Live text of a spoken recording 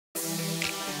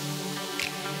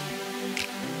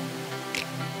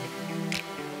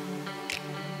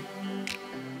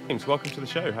James, welcome to the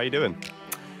show. How you doing?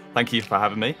 Thank you for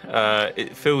having me.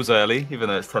 It feels early, even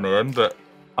though it's 10 a.m., but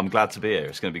I'm glad to be here.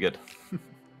 It's going to be good.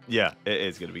 Yeah, it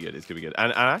is going to be good. It's going to be good.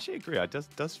 And I actually agree. It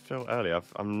does feel early.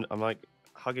 I'm like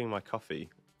hugging my coffee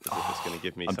as if it's going to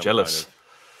give me some jealous. kind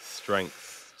of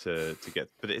strength to get.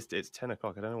 But it's 10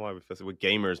 o'clock. I don't know why we're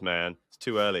gamers, man. It's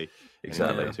too early.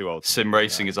 Exactly. Too old. Sim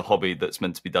racing is a hobby that's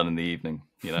meant to be done in the evening,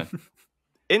 you know.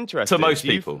 Interesting. To most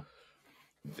people.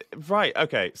 Right.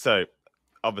 Okay. So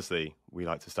obviously we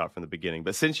like to start from the beginning,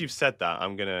 but since you've said that,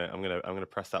 I'm gonna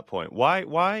press that point.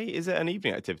 Why is it an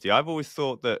evening activity? I've always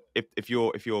thought that if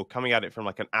you're coming at it from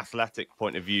like an athletic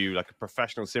point of view, like a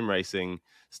professional sim racing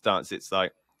stance, it's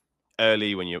like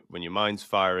early when your mind's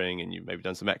firing and you've maybe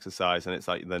done some exercise, and it's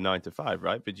like the 9 to 5,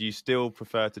 right? But do you still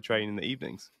prefer to train in the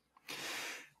evenings?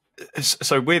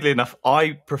 So weirdly enough,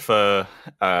 I prefer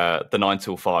the 9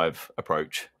 till 5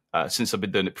 approach. Since I've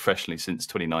been doing it professionally since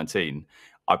 2019,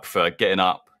 I prefer getting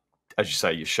up, as you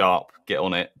say, you're sharp, get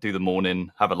on it, do the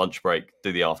morning, have a lunch break,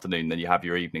 do the afternoon, then you have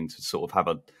your evening to sort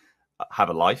of have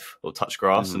a life or touch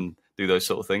grass and do those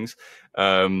sort of things.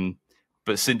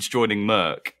 But since joining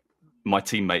Merck, my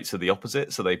teammates are the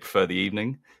opposite, so they prefer the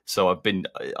evening. So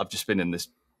I've just been in this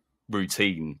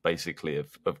routine basically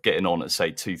of getting on at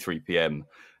say 2-3 p.m.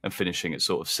 and finishing at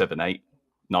sort of 7, 8,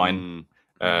 9.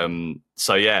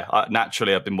 So yeah,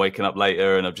 naturally I've been waking up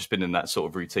later and I've just been in that sort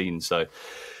of routine. So,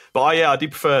 but I do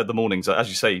prefer the mornings. As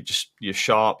you say, you're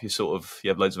sharp, you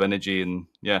have loads of energy, and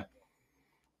yeah.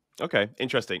 Okay,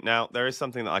 interesting. Now, there is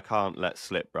something that I can't let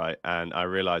slip, right? And I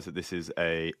realize that this is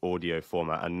a audio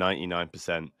format, and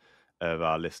 99% of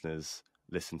our listeners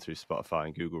listen through Spotify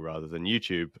and Google rather than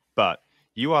YouTube. But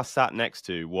you are sat next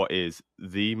to what is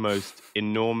the most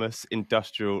enormous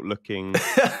industrial-looking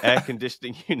air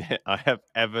conditioning unit I have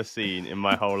ever seen in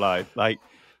my whole life. Like,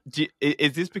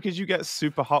 is this because you get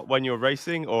super hot when you're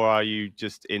racing, or are you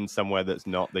just in somewhere that's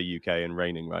not the UK and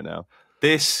raining right now?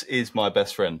 This is my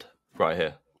best friend right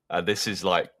here. This is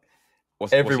like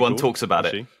everyone talks about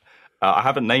it. I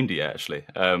haven't named it yet, actually.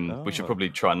 We should probably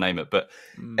try and name it. But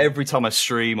every time I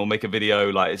stream or make a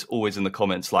video, like it's always in the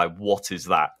comments, like, "What is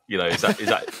that? You know, is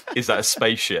that a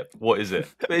spaceship? What is it?"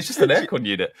 But it's just an aircon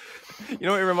unit. You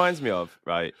know what it reminds me of,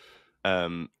 right?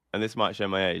 And this might show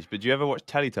my age, but do you ever watch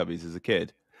Teletubbies as a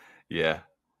kid? Yeah.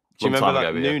 Do you remember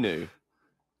that Nunu?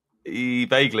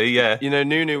 Vaguely, yeah. You know,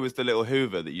 Nunu was the little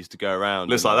Hoover that used to go around.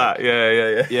 Looks like that,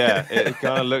 yeah. Yeah, it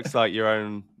kind of looks like your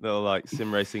own little like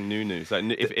sim racing Nunu. So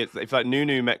if like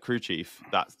Nunu met crew chief,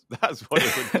 that's what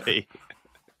it would be.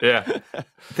 Yeah.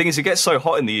 The thing is, it gets so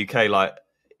hot in the UK, like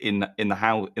in the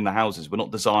houses, we're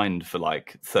not designed for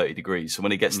like 30 degrees. So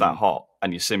when it gets that hot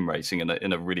and you're sim racing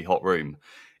in a really hot room,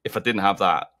 if I didn't have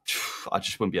that, I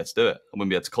just wouldn't be able to do it. I wouldn't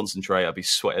be able to concentrate. I'd be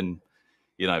sweating.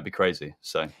 You know, it'd be crazy.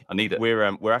 So I need it. We're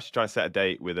actually trying to set a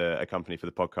date with a company for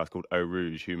the podcast called Eau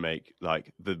Rouge, who make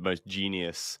like the most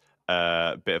genius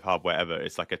bit of hardware ever.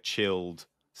 It's like a chilled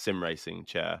sim racing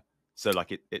chair. So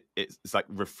like it's like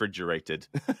refrigerated,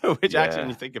 which actually, when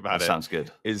you think about it, sounds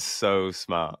good. Is so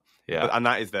smart. Yeah, and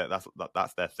that is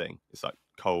that's their thing. It's like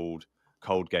cold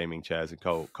gaming chairs and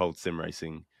cold sim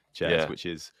racing chairs, which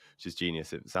is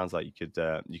genius. It sounds like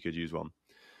you could use one.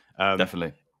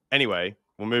 Definitely. Anyway,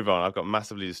 we'll move on. I've got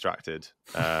massively distracted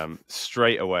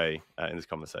straight away in this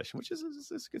conversation, which is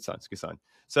a good sign. It's a good sign.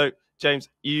 So, James,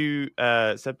 you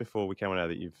said before we came on air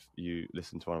that you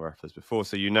listened to one of our episodes before,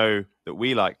 so you know that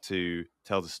we like to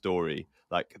tell the story,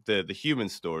 like the human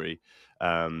story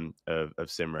of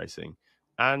sim racing.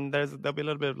 And there'll be a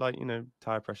little bit of like, you know,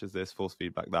 tire pressures, this, force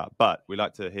feedback, that. But we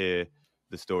like to hear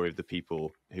the story of the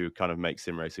people who kind of make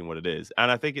sim racing what it is. And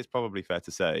I think it's probably fair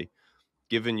to say,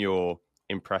 given your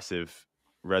impressive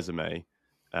resume,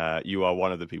 you are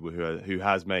one of the people who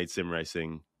has made sim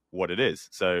racing what it is.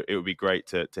 So it would be great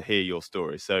to hear your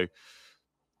story. So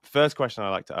first question I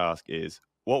like to ask is,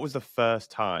 what was the first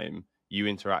time you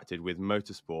interacted with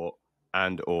motorsport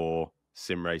and or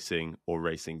sim racing or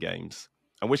racing games,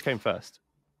 and which came first?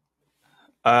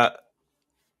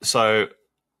 So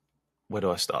where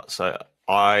do I start? So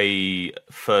I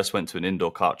first went to an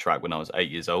indoor kart track when I was 8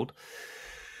 years old.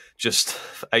 Just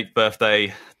for 8th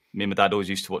birthday, me and my dad always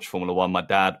used to watch Formula One. My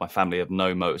family have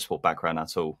no motorsport background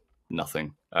at all,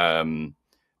 nothing. My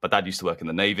dad used to work in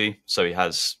the Navy, so he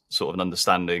has sort of an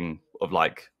understanding of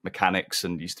like mechanics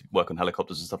and used to work on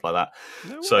helicopters and stuff like that.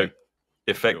 No so way.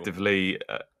 Effectively,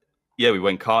 we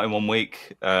went karting one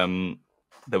week.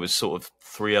 There was sort of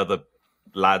 3 other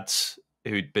lads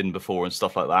who'd been before and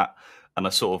stuff like that. And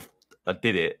I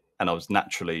did it, and I was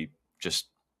naturally just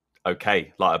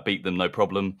okay. Like I beat them, no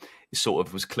problem. It sort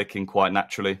of was clicking quite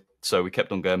naturally. So we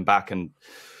kept on going back, and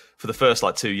for the first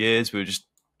like 2 years, we were just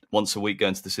once a week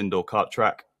going to this indoor kart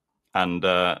track. And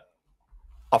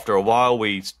after a while,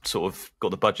 we sort of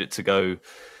got the budget to go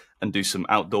and do some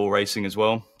outdoor racing as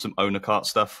well, some owner kart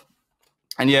stuff.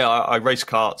 And yeah, I race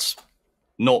karts,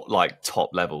 not like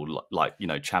top level, like, you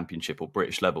know, championship or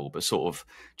British level, but sort of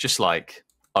just like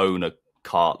owner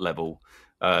kart level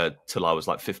till I was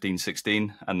like 15,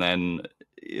 16. And then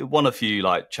won a few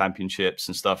like championships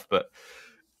and stuff, but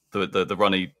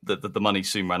the money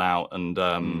soon ran out and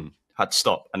had to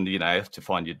stop. And, you know, you have to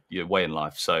find your way in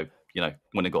life. So, you know,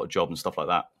 when I got a job and stuff like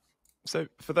that. So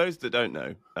for those that don't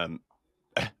know,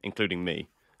 including me,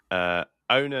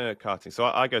 owner karting. So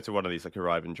I go to one of these like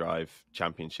arrive and drive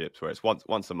championships where it's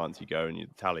once a month you go and you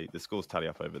tally, the scores tally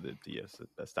up over the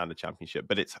standard championship,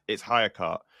 but it's hire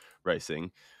kart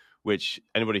racing, which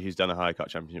anybody who's done a hire kart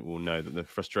championship will know that the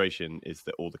frustration is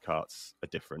that all the karts are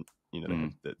different. You know,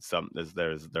 that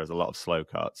there's a lot of slow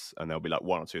karts, and there'll be like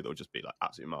one or two that will just be like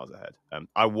absolutely miles ahead.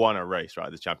 I won a race right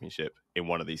at this championship in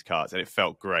one of these karts, and it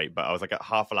felt great. But I was like at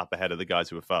half a lap ahead of the guys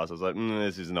who were fast. I was like,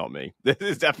 this is not me. This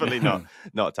is definitely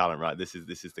not talent, right? This is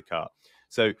the kart.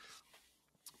 So,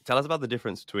 tell us about the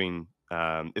difference between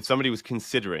if somebody was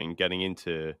considering getting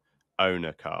into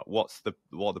owner kart. What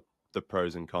are the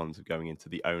pros and cons of going into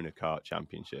the owner kart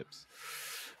championships?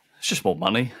 It's just more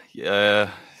money. You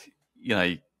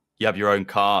know, you have your own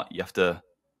kart. You have to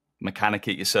mechanic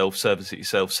it yourself, service it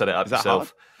yourself, set it up yourself. Hard?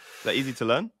 Is that easy to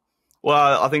learn?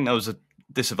 Well, I think that was a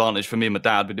disadvantage for me and my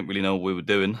dad. We didn't really know what we were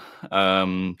doing.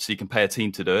 So you can pay a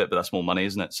team to do it, but that's more money,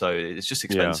 isn't it? So it's just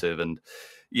expensive. Yeah. And,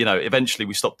 you know, eventually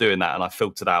we stopped doing that and I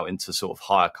filtered out into sort of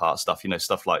hire kart stuff, you know,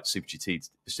 stuff like Super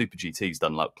GT's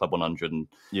done like Club 100 and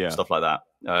stuff like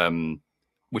that.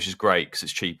 Which is great because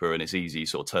it's cheaper and it's easy,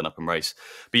 sort of turn up and race.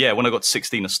 But yeah, when I got to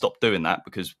 16, I stopped doing that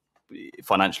because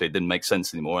financially it didn't make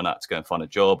sense anymore and I had to go and find a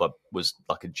job. I was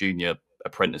like a junior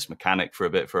apprentice mechanic for a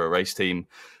bit for a race team.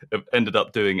 I ended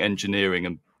up doing engineering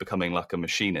and becoming like a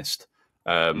machinist,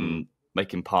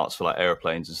 making parts for like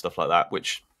airplanes and stuff like that,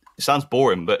 which sounds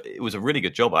boring, but it was a really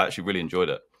good job. I actually really enjoyed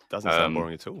it. Doesn't sound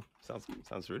boring at all.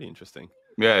 Sounds really interesting.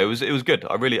 Yeah, it was good.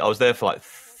 I was there for like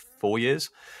 4 years.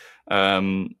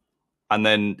 And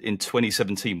then in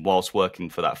 2017, whilst working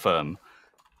for that firm,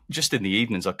 just in the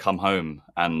evenings, I'd come home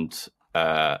and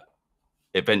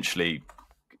eventually,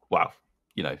 well,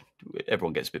 you know,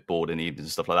 everyone gets a bit bored in the evenings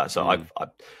and stuff like that. So I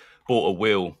bought a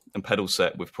wheel and pedal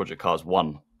set with Project Cars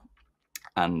 1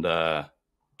 and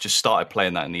just started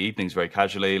playing that in the evenings very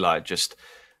casually, like just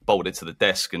bolted it to the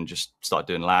desk and just started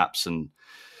doing laps. And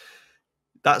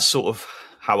that's sort of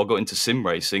how I got into sim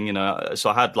racing, you know. So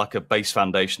I had like a base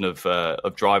foundation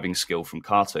of driving skill from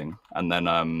karting. And then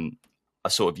I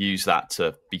sort of used that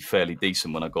to be fairly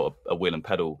decent when I got a wheel and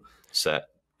pedal set.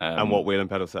 And what wheel and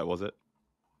pedal set was it?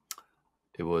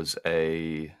 It was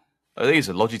I think it's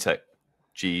a Logitech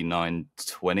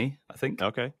G920, I think.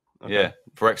 Okay. Yeah,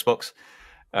 for Xbox.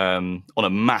 On a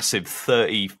massive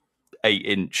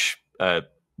 38-inch,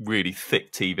 really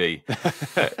thick TV.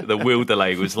 The wheel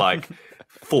delay was like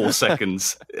 4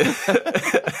 seconds.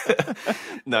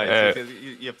 No,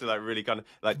 you have to like really kind of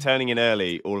like turning in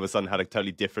early. All of a sudden, had a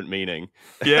totally different meaning.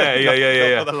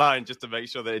 Yeah. On the line just to make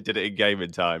sure that it did it in game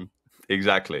in time.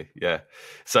 Exactly. Yeah.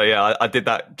 So yeah, I did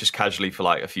that just casually for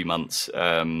like a few months,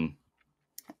 and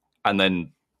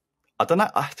then I don't know.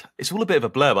 It's all a bit of a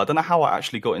blur. But I don't know how I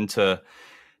actually got into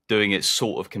doing it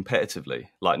sort of competitively,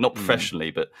 like not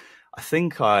professionally, but I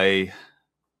think I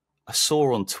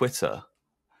saw on Twitter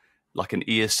like an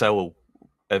ESL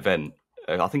event.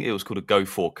 I think it was called a Go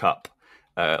 4 Cup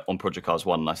on Project Cars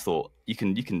 1. And I thought, you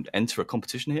can enter a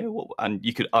competition here? And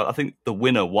you could, I think the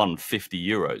winner won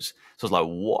 €50. So I was like,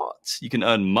 what? You can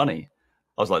earn money?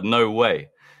 I was like, no way.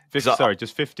 Just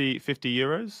 50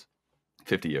 euros?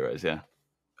 50 euros, yeah.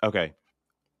 Okay.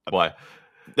 Why?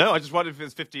 No, I just wondered if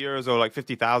it's 50 euros or like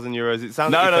 50,000 euros. It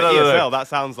sounds no, ESL, that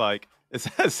sounds like... It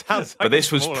sounds like but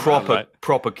this was proper amount, right?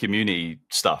 proper community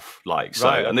stuff, like so.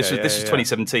 Right, and this was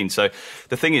 2017. So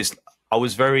the thing is, I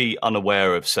was very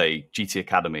unaware of, say, GT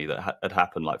Academy that had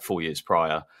happened like 4 years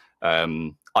prior.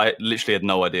 I literally had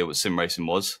no idea what sim racing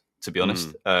was, to be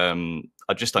honest. I'd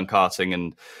just done karting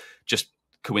and just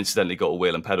coincidentally got a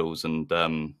wheel and pedals, and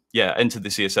entered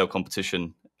this ESL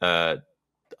competition. I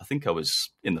think I was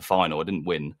in the final. I didn't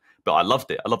win, but I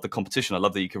loved it. I loved the competition. I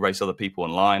loved that you could race other people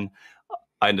online.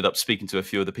 I ended up speaking to a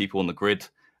few of the people on the grid,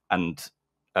 and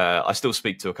I still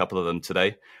speak to a couple of them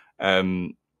today,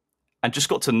 and just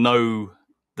got to know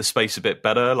the space a bit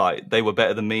better. Like they were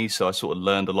better than me, so I sort of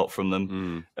learned a lot from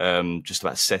them, just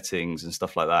about settings and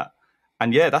stuff like that.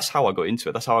 And yeah, that's how I got into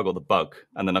it. That's how I got the bug.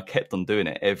 And then I kept on doing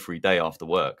it every day after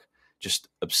work, just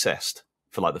obsessed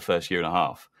for like the first year and a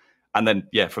half. And then,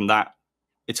 yeah, from that,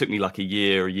 it took me like a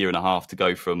year and a half to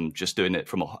go from just doing it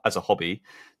as a hobby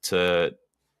to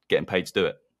getting paid to do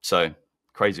it. So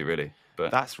crazy, really. But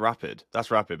that's rapid.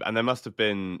 That's rapid. And there must have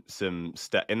been some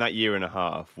in that year and a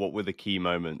half. What were the key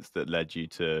moments that led you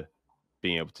to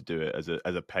being able to do it as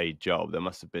a paid job? There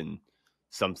must have been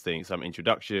some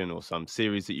introduction or some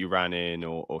series that you ran in,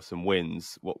 or some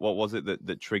wins. What was it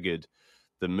that triggered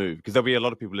the move? Because there'll be a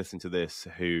lot of people listening to this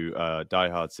who are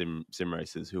diehard sim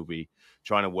racers who'll be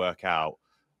trying to work out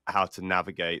how to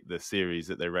navigate the series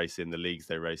that they race in, the leagues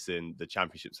they race in, the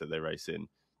championships that they race in,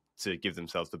 to give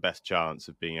themselves the best chance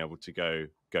of being able to go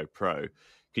pro.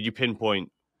 Could you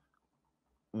pinpoint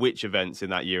which events in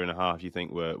that year and a half you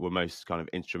think were most kind of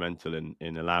instrumental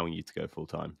in allowing you to go full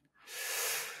time?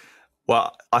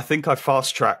 Well, I think I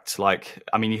fast tracked,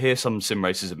 you hear some sim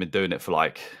racers have been doing it for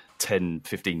like 10,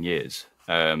 15 years.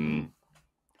 I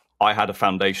had a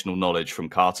foundational knowledge from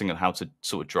karting and how to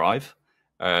sort of drive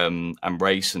and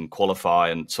race and qualify.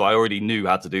 And so I already knew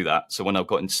how to do that. So when I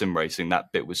got into sim racing,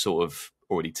 that bit was sort of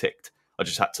already ticked. I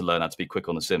just had to learn how to be quick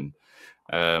on the sim.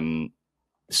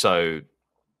 So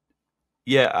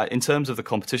yeah, in terms of the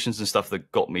competitions and stuff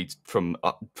that got me from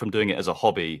doing it as a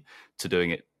hobby to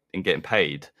doing it and getting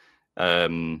paid,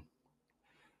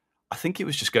 I think it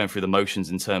was just going through the motions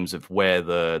in terms of where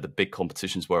the big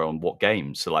competitions were on what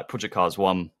games. So like Project Cars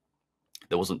 1,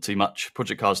 there wasn't too much.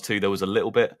 Project Cars 2, there was a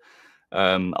little bit.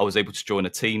 I was able to join a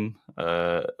team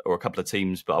or a couple of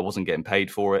teams, but I wasn't getting paid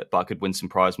for it. But I could win some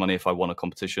prize money if I won a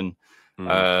competition.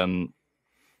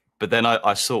 But then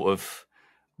I sort of,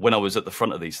 when I was at the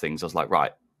front of these things, I was like,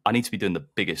 right, I need to be doing the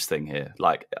biggest thing here.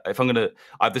 Like, if I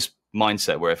have this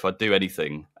mindset where if I do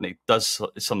anything, and it does,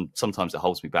 sometimes it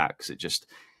holds me back because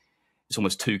it's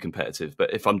almost too competitive.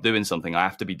 But if I'm doing something, I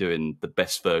have to be doing the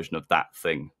best version of that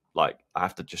thing. Like, I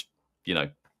have to just,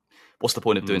 what's the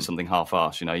point of doing something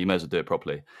half-assed? You may as well do it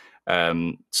properly.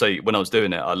 So when I was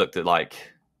doing it, I looked at like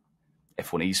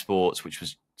F1 Esports, which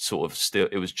was sort of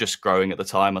it was just growing at the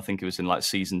time. I think it was in like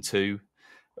season 2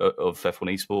 of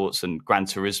F1 Esports, and Gran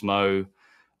Turismo,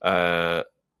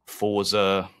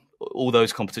 Forza, all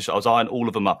those competitions. I was eyeing all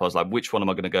of them up. I was like, which one am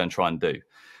I going to go and try and do?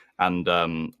 And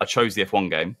I chose the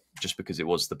F1 game just because it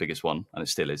was the biggest one, and it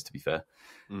still is, to be fair.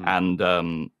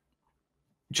 And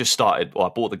just started, I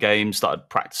bought the game, started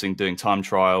practicing, doing time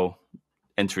trial,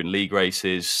 entering league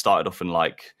races, started off in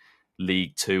like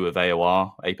League 2 of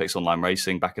AOR, Apex Online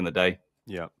Racing, back in the day.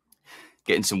 Yeah.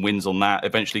 Getting some wins on that,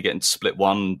 eventually getting to Split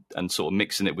 1 and sort of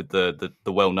mixing it with the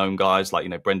well-known guys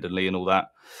like, Brendan Lee and all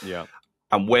that. Yeah.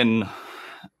 And when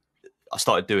I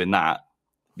started doing that,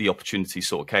 the opportunity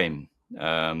sort of came.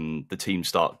 The teams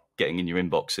start getting in your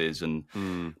inboxes, and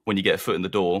when you get a foot in the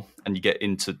door and you get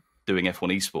into doing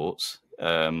F1 Esports,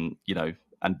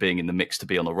 and being in the mix to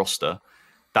be on a roster,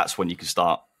 that's when you can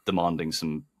start demanding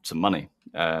some money.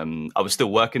 I was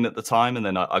still working at the time, and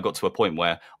then I got to a point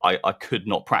where I could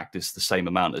not practice the same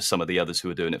amount as some of the others who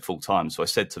were doing it full time. So I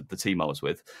said to the team I was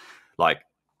with, like,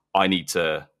 I need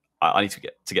to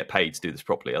get paid to do this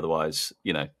properly. Otherwise,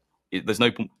 there's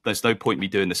no point me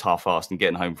doing this half-assed and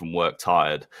getting home from work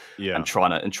tired and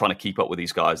trying to keep up with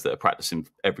these guys that are practicing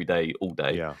every day, all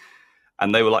day. Yeah.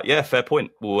 And they were like, yeah, fair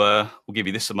point. We'll give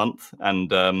you this a month.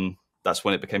 And that's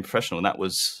when it became professional. And that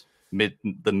was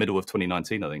the middle of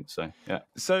 2019, I think. So, yeah.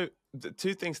 So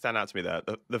two things stand out to me there.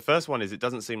 The first one is, it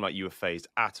doesn't seem like you were phased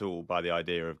at all by the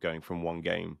idea of going from one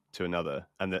game to another.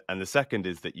 And the second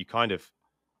is that you kind of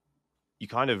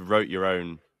wrote your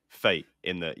own fate,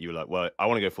 in that you were like, well, I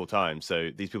want to go full time. So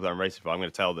these people that I'm racing for, I'm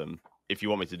going to tell them, if you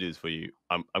want me to do this for you,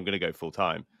 I'm going to go full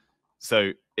time.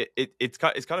 So it's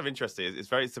kind of interesting.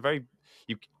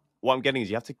 What I'm getting is,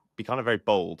 you have to be kind of very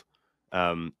bold.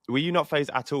 Were you not phased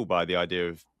at all by the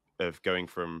idea of going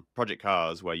from Project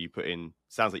Cars, where you put in,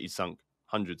 sounds like you sunk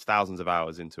hundreds, thousands of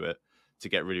hours into it to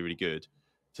get really, really good,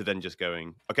 to then just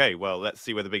going, okay, well, let's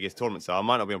see where the biggest tournaments are. I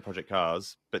might not be on Project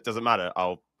Cars, but it doesn't matter.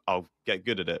 I'll get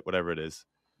good at it, whatever it is.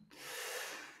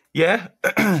 Yeah.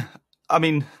 I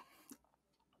mean,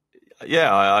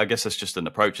 yeah, I guess that's just an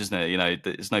approach, isn't it?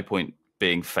 There's no point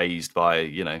being phased by,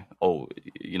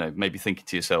 maybe thinking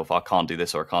to yourself, I can't do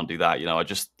this or I can't do that. I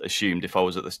just assumed if I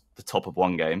was at the top of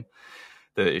one game,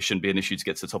 that it shouldn't be an issue to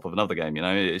get to the top of another game.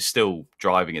 It's still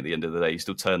driving at the end of the day. You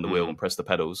still turn the wheel and press the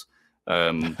pedals,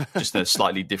 just in a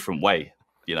slightly different way,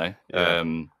 Yeah.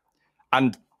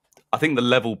 And I think the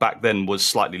level back then was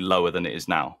slightly lower than it is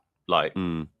now. I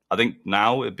think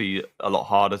now it'd be a lot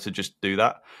harder to just do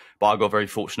that. But I got very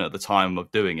fortunate at the time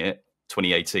of doing it,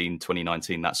 2018,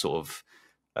 2019, that sort of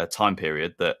time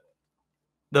period, that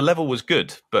the level was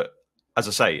good. But as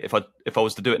I say, if I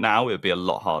was to do it now, it would be a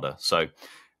lot harder. So,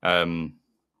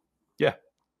 yeah.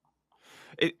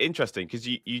 Interesting, because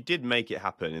you did make it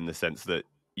happen in the sense that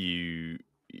you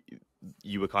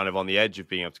were kind of on the edge of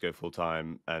being able to go full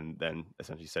time, and then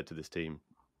essentially said to this team,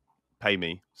 pay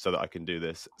me so that I can do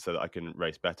this, so that I can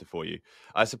race better for you.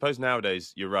 I suppose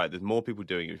nowadays you're right. There's more people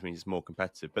doing it, which means it's more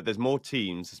competitive. But there's more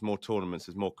teams, there's more tournaments,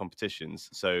 there's more competitions.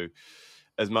 So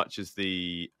as much as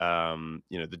the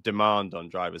the demand on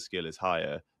driver skill is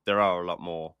higher, there are a lot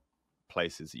more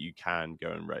places that you can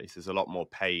go and race. There's a lot more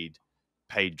paid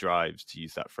drives, to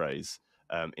use that phrase,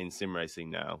 in sim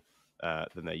racing now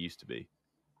than there used to be.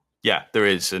 Yeah, there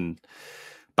is. And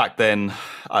back then,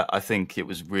 I think it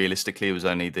was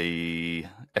only the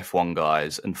F1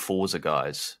 guys and Forza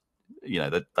guys.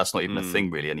 That's not even a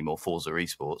thing really anymore. Forza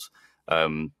Esports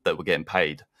that were getting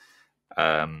paid.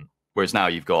 Whereas now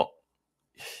you've got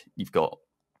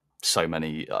so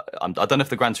many. I don't know if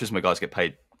the Gran Turismo guys get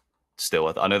paid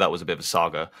still. I know that was a bit of a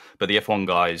saga, but the F1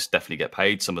 guys definitely get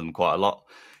paid. Some of them quite a lot.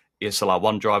 ESL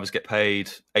R1 drivers get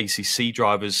paid. ACC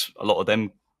drivers, a lot of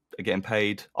them are getting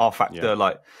paid. R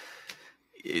Factor,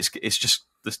 it's just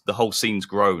the whole scene's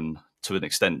grown to an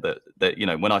extent that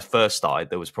when I first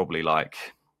started, there was probably like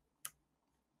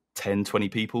 10, 20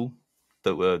 people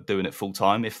that were doing it full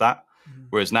time, if that.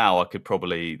 Whereas now I could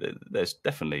there's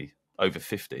definitely over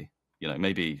 50,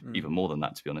 maybe even more than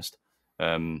that, to be honest.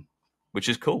 Which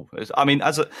is cool. I mean,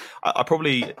 I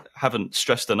probably haven't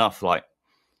stressed enough,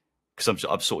 because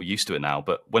I'm sort of used to it now.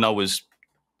 But when I was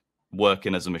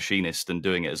working as a machinist and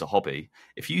doing it as a hobby,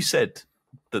 if you said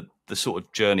that the sort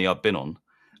of journey I've been on,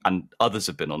 and others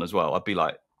have been on as well, I'd be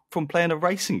like, from playing a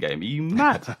racing game, are you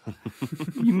mad? Are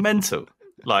you mental?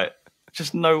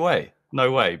 Just no way.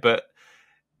 But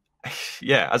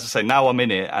yeah, as I say, now I'm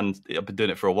in it and I've been doing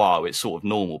it for a while. It's sort of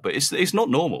normal, but it's not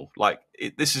normal.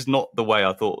 This is not the way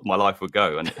I thought my life would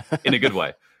go, and in a good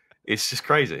way. It's just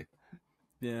crazy.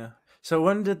 Yeah. So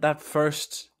when did that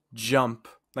first jump,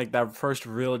 that first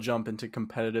real jump into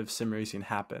competitive sim racing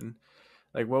happen?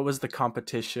 What was the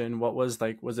competition? What was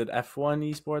was it F1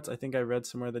 esports? I think I read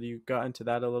somewhere that you got into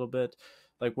that a little bit.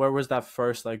 Where was that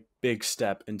first big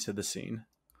step into the scene?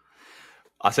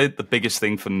 I say the biggest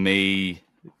thing for me,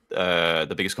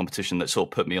 the biggest competition that sort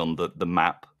of put me on the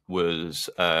map was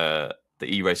the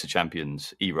E-Racer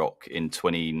Champions, E-Rock, in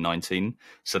 2019.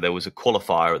 So there was a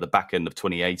qualifier at the back end of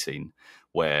 2018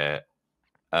 where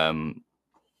I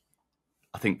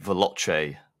think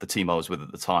Veloce, the team I was with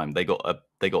at the time, they got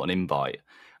an invite,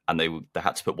 and they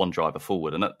had to put one driver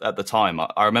forward. And at the time,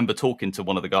 I remember talking to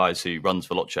one of the guys who runs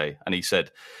Veloce, and he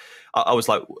said, I was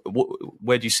like,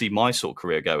 where do you see my sort of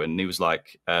career going? And he was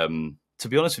like, to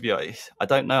be honest with you, I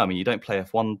don't know. I mean, you don't play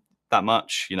F1 that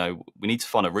much. We need to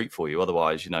find a route for you.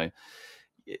 Otherwise,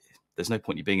 there's no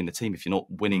point in you being in the team if you're not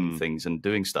winning things and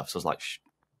doing stuff. So I was like,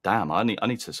 damn, I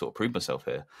need to sort of prove myself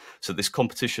here. So this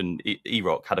competition,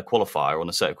 E-Rock, had a qualifier on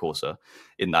Assetto Corsa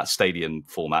in that stadium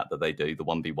format that they do, the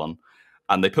 1v1.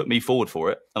 And they put me forward for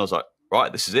it. And I was like,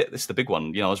 right, this is it. This is the big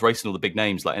one. I was racing all the big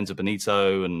names like Enzo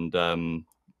Benito and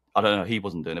I don't know, he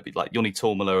wasn't doing it, but like Yoni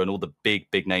Tormala and all the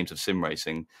big names of sim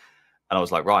racing. And I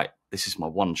was like, right, this is my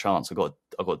one chance. I've got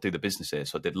to do the business here.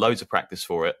 So I did loads of practice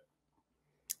for it.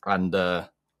 And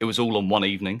it was all on one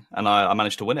evening. And I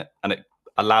managed to win it. And it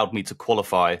allowed me to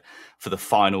qualify for the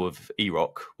final of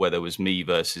E-Rock, where there was me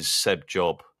versus Seb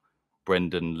Job,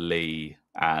 Brendan Lee,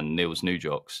 and Niels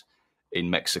Newjocks in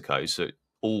Mexico. So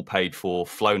all paid for,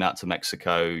 flown out to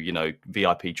Mexico,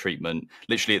 VIP treatment.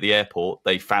 Literally at the airport,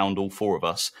 they found all four of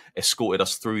us, escorted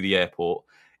us through the airport.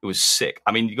 It was sick.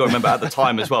 I mean, you got to remember at the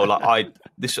time as well, I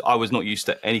was not used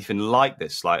to anything like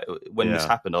this. When this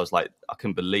happened, I was like, I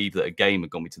couldn't believe that a game had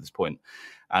got me to this point.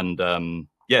 And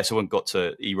so I got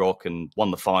to E-Rock and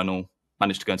won the final,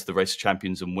 managed to go into the Race of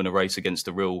Champions and win a race against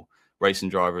a real racing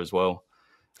driver as well.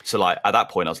 So at that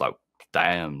point, I was like,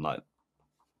 damn,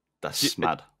 that's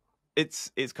mad. It's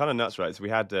kind of nuts, right? So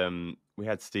we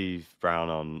had Steve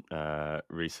Brown on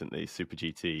recently, Super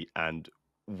GT, and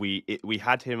we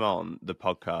had him on the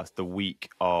podcast the week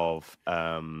of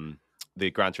the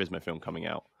Gran Turismo film coming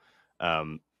out,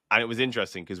 and it was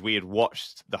interesting because we had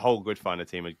watched, the whole Grid Finder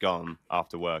team had gone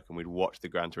after work, and we'd watched the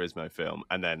Gran Turismo film,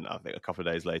 and then I think a couple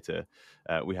of days later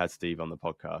we had Steve on the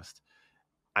podcast,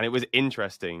 and it was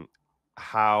interesting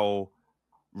how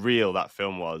real that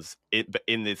film was, but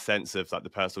in the sense of the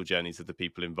personal journeys of the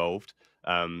people involved.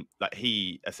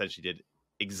 He essentially did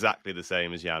exactly the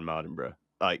same as Jan Mardenborough,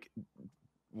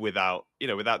 without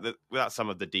some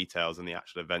of the details and the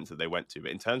actual events that they went to.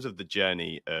 But in terms of the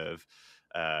journey of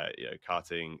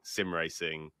karting, sim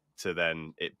racing, to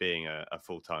then it being a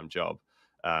full-time job,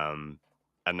 and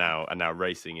now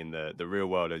racing in the real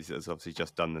world, has obviously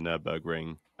just done the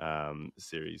Nürburgring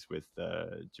series with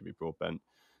Jimmy Broadbent.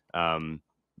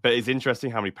 but it's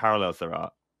interesting how many parallels there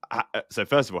are. So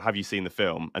first of all, have you seen the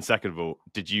film? And second of all,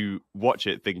 did you watch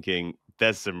it thinking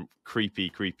there's some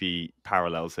creepy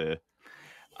parallels here?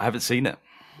 I haven't seen it.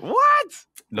 What?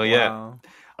 Not yet. I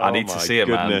Oh need to my see it,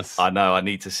 goodness. man. I know. I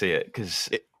need to see it because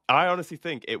I honestly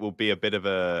think it will be a bit of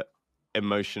a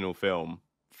emotional film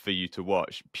for you to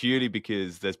watch, purely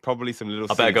because there's probably some little.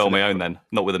 I better go on my own then,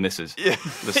 not with the missus. Yeah,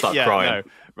 let's start crying.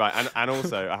 No. Right, and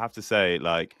also I have to say,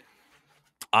 like,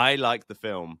 I like the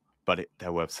film, but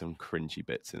there were some cringy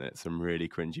bits in it, some really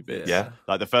cringy bits. Yeah,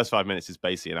 like the first 5 mines is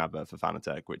basically an advert for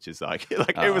Fanatec, which is like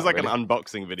it was like really? an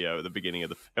unboxing video at the beginning of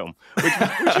the film,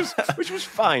 which was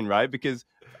fine, right? Because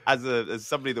as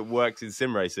somebody that works in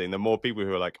sim racing, the more people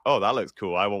who are like, oh, that looks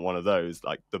cool, I want one of those,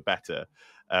 like the better.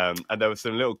 And there were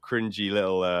some little cringy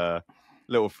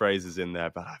little phrases in there,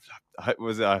 but I've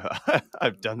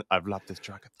loved this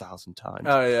track 1,000 times.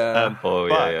 Oh yeah.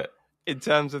 Yeah. In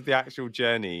terms of the actual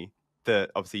journey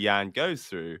that obviously Jan goes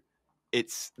through,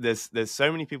 there's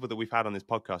so many people that we've had on this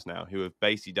podcast now who have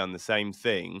basically done the same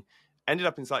thing, ended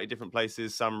up in slightly different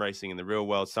places, some racing in the real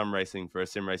world, some racing for a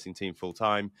sim racing team full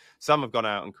time, some have gone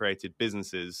out and created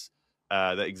businesses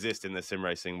that exist in the sim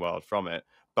racing world from it.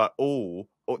 But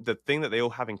the thing that they all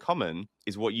have in common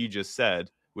is what you just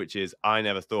said, which is, I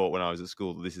never thought when I was at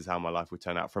school that this is how my life would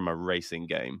turn out from a racing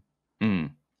game.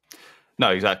 No,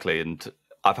 exactly. And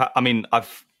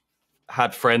I've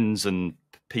had friends and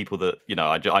people that, you know,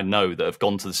 I know that have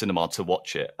gone to the cinema to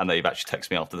watch it, and they've actually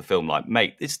texted me after the film like,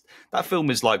 mate, that film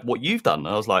is like what you've done. And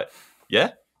I was like,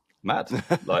 yeah, mad.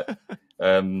 like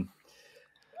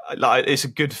it's a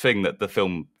good thing that the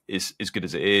film is as good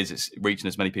as it is. It's reaching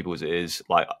as many people as it is.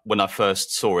 Like, when I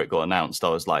first saw it got announced, I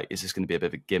was like, is this going to be a bit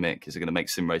of a gimmick? Is it going to make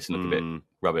sim racing look a bit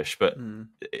rubbish? But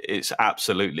it's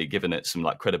absolutely given it some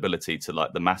like credibility to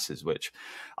like the masses, which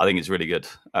I think is really good.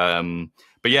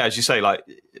 But yeah, as you say, like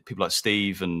people like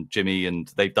Steve and Jimmy,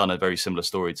 and they've done a very similar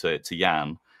story to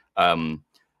Jan. I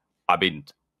mean,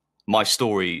 my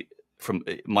story from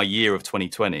my year of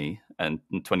 2020 and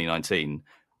 2019,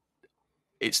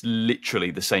 it's literally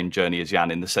the same journey as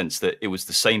Jan, in the sense that it was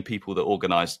the same people that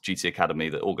organised GT Academy,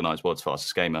 that organised World's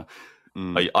Fastest Gamer.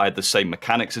 I had the same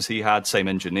mechanics as he had, same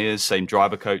engineers, same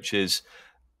driver coaches,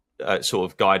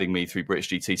 sort of guiding me through British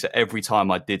GT. So every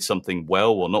time I did something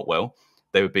well or not well,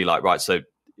 they would be like, right, so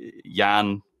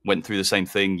Jan went through the same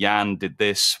thing. Jan did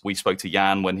this. We spoke to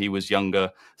Jan when he was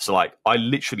younger. So like, I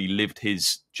literally lived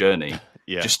his journey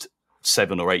just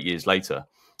 7 or 8 years later.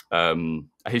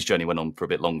 His journey went on for a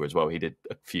bit longer as well. He did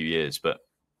a few years, but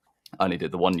I only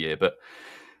did the 1 year. But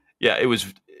yeah, it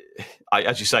was,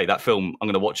 as you say, that film, I'm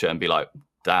going to watch it and be like,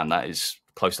 damn, that is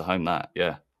close to home. That,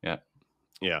 yeah.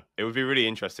 It would be really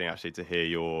interesting actually to hear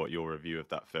your review of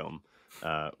that film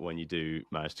when you do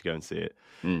manage to go and see it.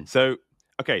 So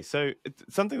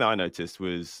something that I noticed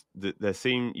was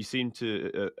that you seem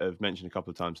to have mentioned a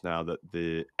couple of times now that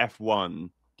the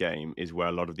F1 game is where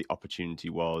a lot of the opportunity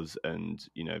was, and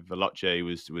you know,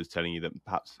 Veloce was telling you that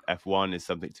perhaps F1 is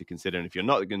something to consider, and if you're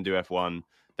not going to do F1,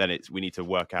 then we need to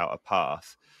work out a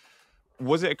path.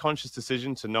 Was it a conscious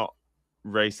decision to not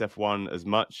race F1 as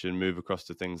much and move across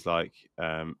to things like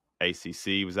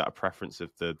ACC? Was that a preference of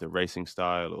the racing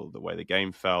style or the way the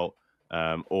game felt,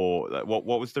 or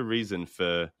what was the reason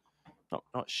for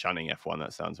not shunning F1?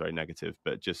 That sounds very negative,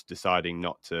 but just deciding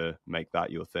not to make that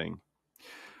your thing.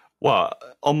 Well,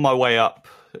 on my way up,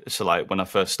 so like when I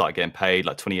first started getting paid,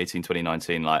 like 2018,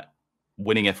 2019, like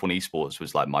winning F1 Esports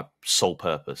was like my sole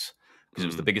purpose, because it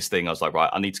was the biggest thing. I was like,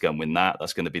 right, I need to go and win that.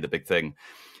 That's going to be the big thing.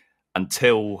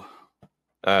 Until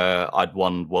I'd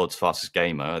won World's Fastest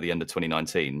Gamer at the end of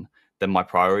 2019, then my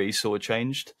priorities sort of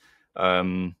changed.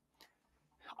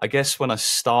 I guess when I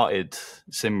started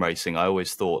sim racing, I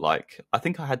always thought, like, I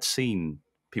think I had seen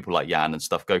people like Jan and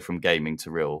stuff go from gaming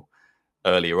to real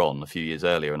earlier on, a few years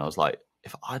earlier, and I was like,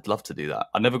 if I'd love to do that.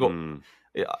 I never got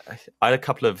I had a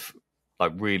couple of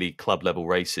like really club level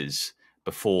races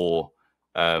before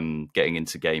getting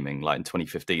into gaming. Like in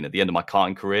 2015, at the end of my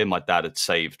karting career, my dad had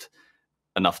saved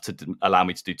enough to allow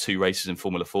me to do 2 races in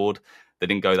Formula Ford. They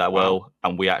didn't go that well,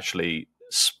 and we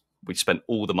spent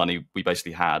all the money we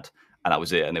basically had, and that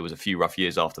was it. And there was a few rough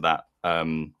years after that.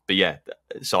 But yeah,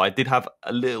 so I did have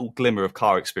a little glimmer of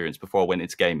car experience before I went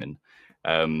into gaming.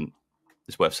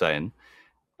 It's worth saying.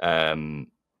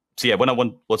 So yeah, when I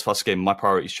won World's Fastest Game, my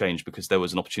priorities changed because there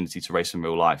was an opportunity to race in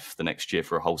real life the next year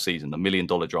for a whole season, $1 million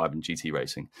drive in GT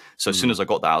racing. So as soon as I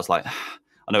got that, I was like,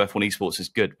 I know F1 Esports is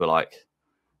good, but like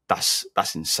that's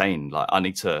insane. Like I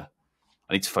need to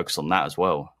focus on that as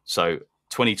well. So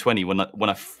 2020, when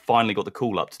I finally got the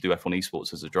call up to do F1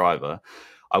 Esports as a driver,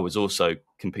 I was also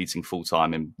competing full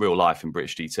time in real life in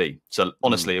British GT. So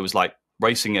honestly, it was like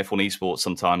racing F1 Esports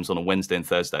sometimes on a Wednesday and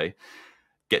Thursday,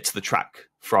 get to the track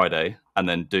Friday, and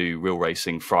then do real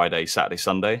racing Friday, Saturday,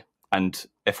 Sunday. And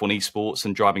F1 Esports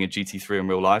and driving a GT3 in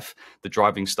real life, the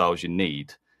driving styles you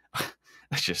need,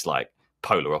 it's just like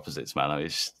polar opposites, man. I mean,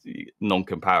 it's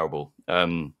non-comparable. So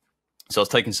I was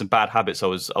taking some bad habits I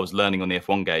was learning on the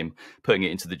F1 game, putting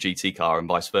it into the GT car and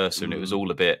vice versa, and it was all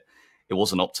it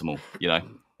wasn't optimal, you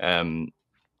know.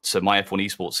 So my F1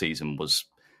 Esports season was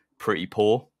pretty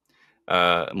poor.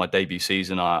 My debut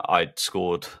season, I'd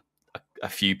scored a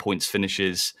few points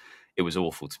finishes. It was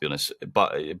awful, to be honest.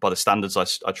 But by the standards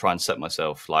I try and set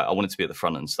myself, like I wanted to be at the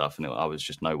front and stuff, and I was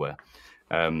just nowhere.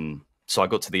 So I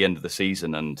got to the end of the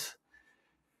season and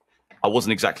I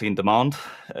wasn't exactly in demand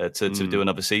to do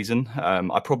another season.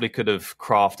 I probably could have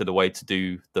crafted a way to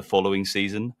do the following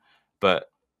season, but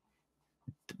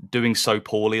doing so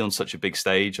poorly on such a big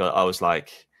stage, I was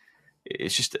like,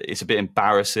 it's a bit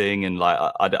embarrassing. And like,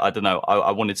 I don't know,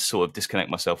 I wanted to sort of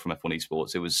disconnect myself from F1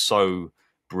 Esports. It was so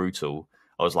brutal.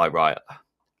 I was like, right,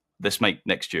 let's make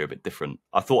next year a bit different.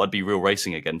 I thought I'd be real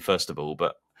racing again, first of all,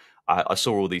 but I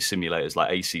saw all these simulators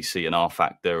like ACC and R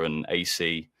Factor and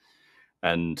AC,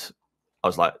 and I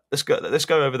was like, let's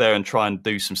go over there and try and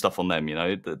do some stuff on them. You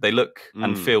know, they look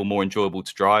and feel more enjoyable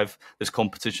to drive. There's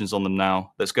competitions on them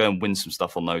now. Let's go and win some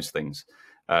stuff on those things.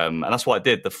 And that's what I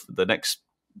did the next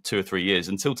 2 or 3 years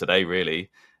until today,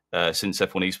 really. Since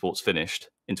F1 Esports finished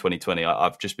in 2020,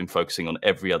 I've just been focusing on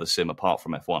every other sim apart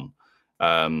from F1.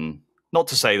 Not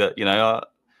to say that, you know,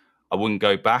 I wouldn't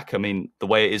go back. I mean, the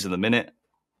way it is in the minute,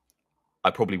 I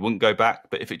probably wouldn't go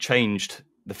back. But if it changed,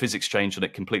 the physics changed on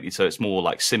it completely, so it's more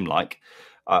like sim-like,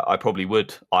 I probably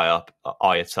would eye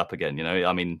it up again. You know,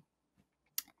 I mean,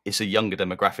 it's a younger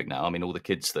demographic now. I mean, all the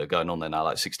kids that are going on there now,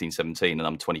 like 16, 17, and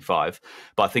I'm 25.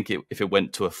 But I think if it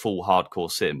went to a full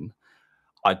hardcore sim,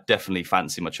 I'd definitely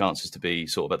fancy my chances to be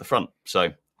sort of at the front.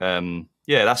 So,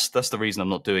 yeah, that's the reason I'm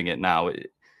not doing it now.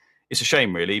 It's a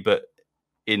shame, really, but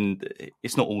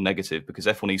it's not all negative because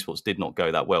F1 Esports did not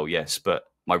go that well, yes, but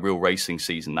my real racing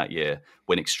season that year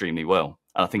went extremely well.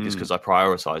 And I think it's because I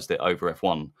prioritized it over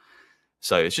F1.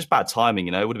 So it's just bad timing,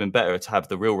 you know. It would have been better to have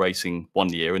the real racing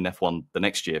one year and F1 the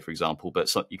next year, for example,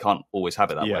 but you can't always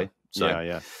have it that way. So,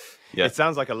 yeah. It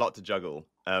sounds like a lot to juggle.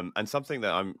 And something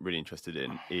that I'm really interested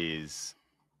in is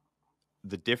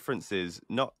the differences.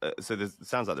 So it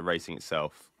sounds like the racing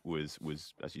itself was,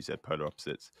 as you said, polar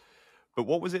opposites. But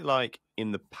what was it like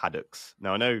in the paddocks?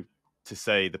 Now, I know to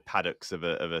say the paddocks of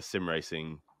a sim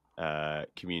racing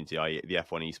community, i.e. the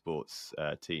F1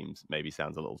 Esports teams, maybe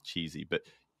sounds a little cheesy, but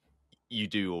you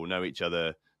do all know each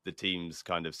other. The teams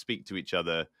kind of speak to each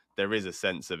other. There is a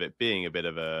sense of it being a bit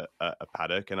of a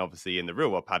paddock, and obviously in the real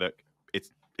world paddock,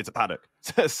 it's a paddock.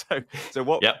 so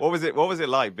what was it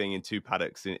like being in two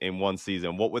paddocks in one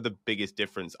season? What were the biggest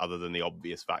difference other than the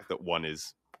obvious fact that one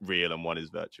is real and one is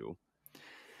virtual?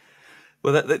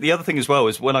 Well, the other thing as well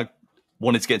is when I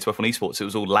wanted to get into F1 Esports, it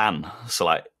was all LAN. So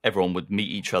like everyone would meet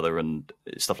each other and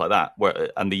stuff like that.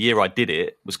 And the year I did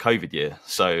it was COVID year.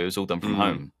 So it was all done from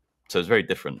home. So it was very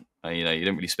different. You know, you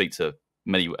didn't really speak to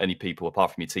any people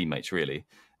apart from your teammates, really.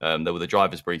 There were the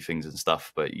drivers' briefings and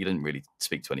stuff, but you didn't really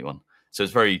speak to anyone. So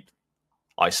it's very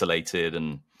isolated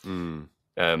and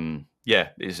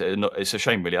it's a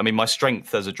shame, really. I mean, my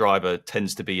strength as a driver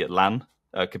tends to be at LAN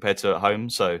compared to at home.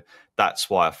 So that's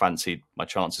why I fancied my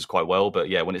chances quite well. But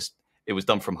yeah, when it was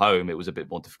done from home, it was a bit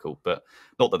more difficult. But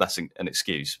not that that's an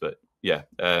excuse, but yeah.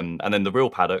 And then the real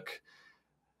paddock,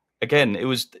 again,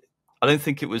 I don't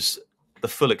think it was the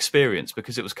full experience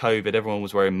because it was COVID. Everyone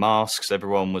was wearing masks.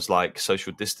 Everyone was like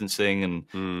social distancing.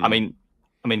 And I mean,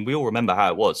 we all remember how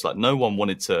it was. Like no one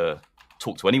wanted to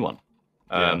talk to anyone.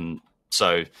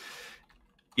 So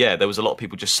yeah, there was a lot of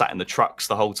people just sat in the trucks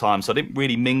the whole time. So I didn't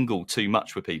really mingle too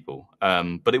much with people.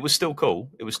 But it was still cool.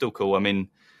 I mean,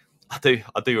 I do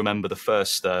remember the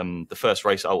first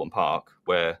race at Alton Park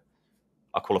where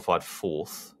I qualified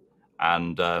fourth,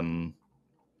 and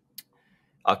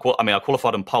I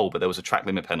qualified on pole, but there was a track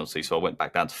limit penalty, so I went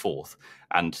back down to fourth.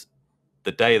 And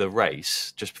the day of the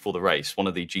race, just before the race, one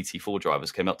of the GT4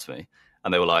 drivers came up to me,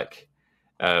 and they were like,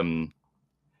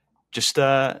 just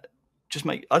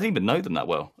make. I didn't even know them that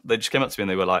well. They just came up to me and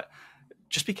they were like,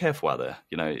 just be careful out there.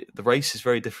 You know, the race is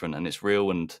very different and it's real,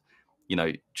 and you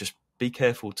know, just be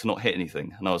careful to not hit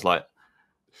anything. And I was like,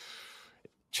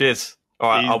 cheers. All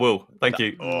right, I will. Thank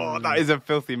you. Oh, that is a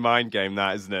filthy mind game,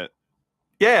 that, isn't it?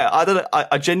 Yeah,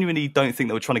 I genuinely don't think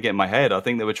they were trying to get in my head. I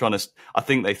think they were trying to. I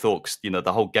think they thought, you know,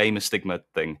 the whole gamer stigma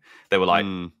thing. They were like,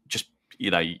 just,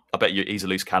 you know, I bet he's a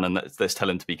loose cannon. Let's tell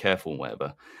him to be careful and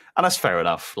whatever. And that's fair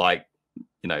enough. Like,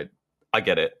 you know, I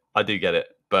get it. I do get it.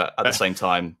 But at the same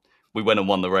time, we went and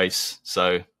won the race.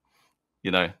 So,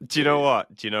 you know. Do you know what?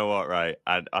 Right,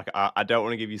 I don't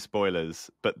want to give you spoilers,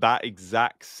 but that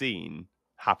exact scene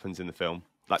happens in the film.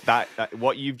 Like that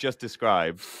what you've just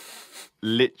described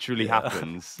literally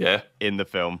happens in the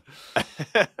film,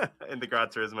 in the Gran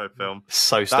Turismo film.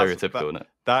 So stereotypical, isn't it?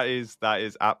 That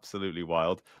is absolutely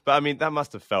wild. But I mean, that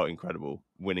must have felt incredible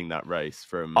winning that race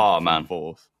from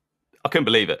fourth. I couldn't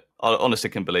believe it. I honestly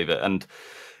couldn't believe it. And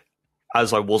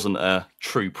as I wasn't a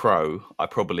true pro, I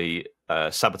probably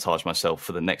sabotaged myself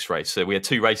for the next race. So we had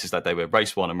 2 races that day. We had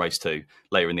race 1 and race 2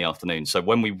 later in the afternoon. So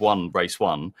when we won race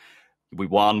 1, we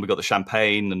got the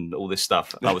champagne and all this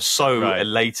stuff. And I was so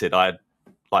elated. I had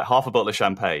like half a bottle of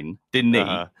champagne, didn't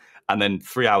eat. And then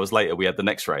 3 hours later, we had the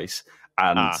next race.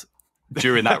 And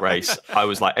during that race, I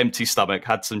was like empty stomach,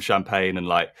 had some champagne, and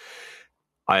like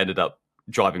I ended up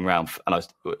driving around. And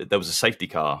there was a safety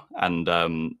car. And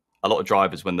a lot of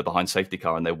drivers, when they're behind safety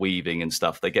car and they're weaving and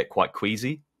stuff, they get quite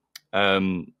queasy.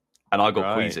 And I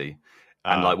got queasy.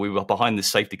 And like we were behind this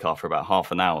safety car for about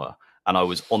half an hour. And I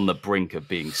was on the brink of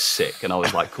being sick, and I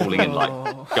was like calling in, like,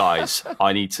 guys,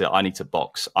 I need to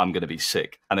box. I'm going to be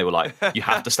sick. And they were like, you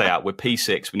have to stay out. We're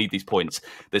P6. We need these points.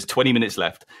 There's 20 minutes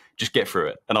left. Just get through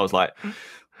it. And I was like,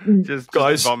 just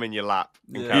guys, bomb in your lap.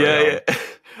 Yeah.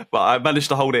 But I managed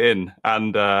to hold it in,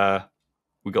 and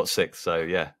we got 6th. So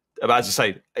yeah. But as I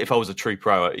say, if I was a true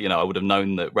pro, I would have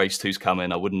known that race 2's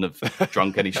coming. I wouldn't have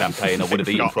drunk any champagne. I would have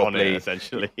eaten properly.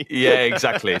 Essentially. Yeah,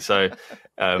 exactly. So,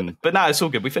 but no, it's all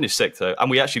good. We finished 6th, though, and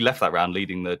we actually left that round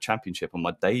leading the championship on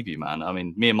my debut, man. I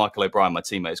mean, me and Michael O'Brien, my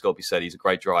teammate, it's got to be said, he's a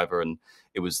great driver, and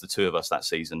it was the 2 of us that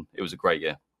season. It was a great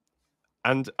year.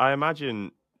 And I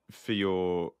imagine for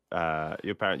your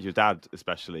parents, your dad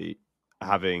especially,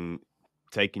 having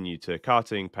taken you to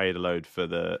karting, paid a load for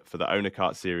the owner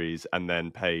kart series, and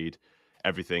then paid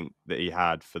everything that he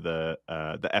had for the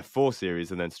F4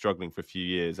 series, and then struggling for a few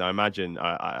years. I imagine,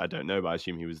 I don't know, but I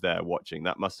assume he was there watching.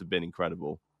 That must have been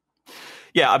incredible.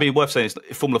 Yeah, I mean, worth saying is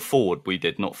Formula Ford we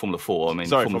did, not Formula 4. I mean,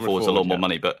 Formula 4 is a lot more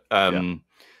money, but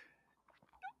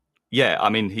yeah, I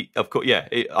mean, of course, yeah.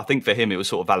 I think for him it was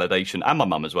sort of validation, and my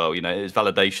mum as well. It was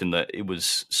validation that it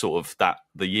was sort of that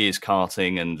the years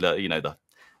karting and the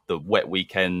wet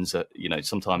weekends,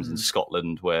 sometimes in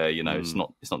Scotland where it's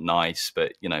not nice,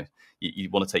 but you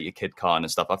want to take your kid car and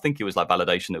stuff. I think it was like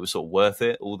validation that was sort of worth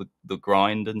it, all the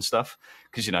grind and stuff,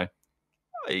 because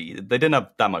they didn't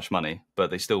have that much money,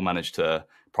 but they still managed to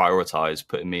prioritize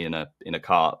putting me in a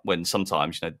cart when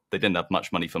sometimes they didn't have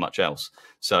much money for much else.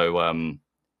 So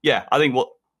yeah, I think what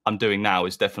I'm doing now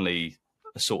is definitely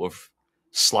a sort of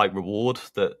slight reward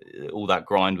that all that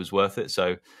grind was worth it.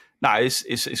 So. No,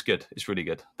 it's good. It's really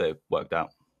good that it worked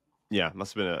out. Yeah,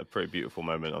 must have been a pretty beautiful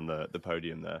moment on the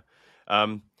podium there.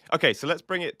 Okay, so let's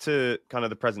bring it to kind of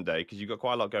the present day, because you've got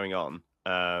quite a lot going on.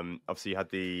 Obviously, you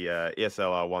had the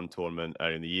ESL R1 tournament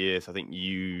earlier in the year. So I think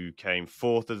you came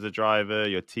 4th as a driver.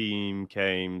 Your team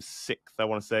came 6th, I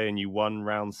want to say, and you won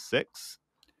round 6.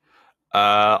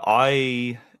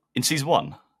 In season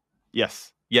 1?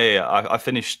 Yes. Yeah. I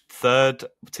finished 3rd.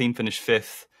 Team finished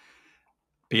 5th.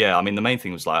 But yeah, I mean, the main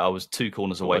thing was like I was 2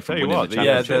 corners away from winning the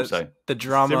championship. The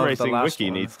drama Sim of Racing the last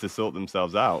Wiki one needs to sort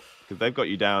themselves out, because they've got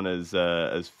you down as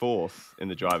 4th in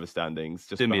the driver standings.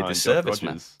 Just did me a disservice,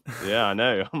 man. Yeah, I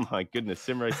know. Oh my goodness,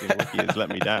 Sim Racing Wiki has let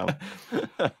me down.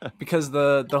 Because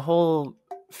the whole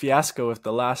fiasco with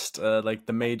the last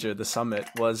the summit,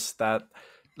 was that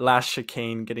last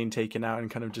chicane getting taken out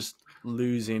and kind of just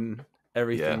losing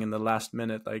everything in the last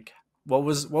minute. Like, what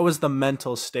was the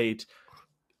mental state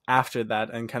after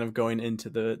that, and kind of going into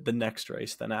the next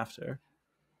race then after?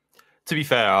 To be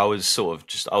fair, I was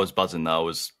I was buzzing that I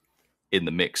was in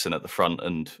the mix and at the front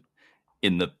and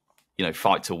in the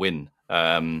fight to win.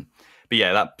 But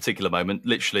yeah, that particular moment,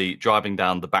 literally driving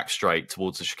down the back straight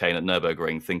towards the chicane at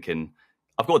Nürburgring, thinking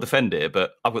I've got to defend here,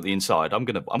 but I've got the inside. I'm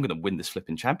gonna win this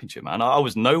flipping championship, man. I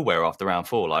was nowhere after round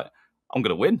 4. Like, I'm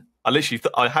gonna win. I literally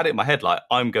I had it in my head, like,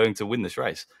 I'm going to win this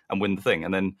race and win the thing,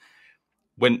 and then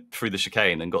went through the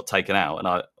chicane and got taken out, and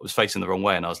I was facing the wrong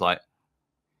way, and I was like,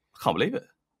 I can't believe it.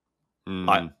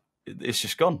 It's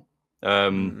just gone.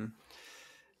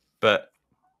 But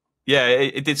yeah,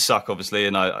 it did suck, obviously,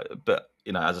 but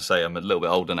as I say, I'm a little bit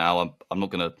older now. I'm not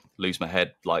going to lose my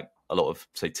head like a lot of,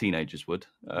 say, teenagers would.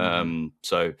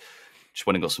 So just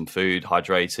went and got some food,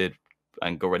 hydrated,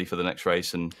 and got ready for the next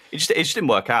race. And it just didn't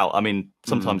work out. I mean,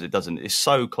 sometimes it doesn't. It's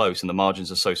so close and the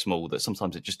margins are so small that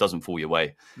sometimes it just doesn't fall your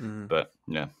way. But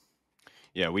yeah.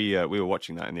 Yeah, we were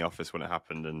watching that in the office when it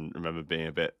happened, and remember being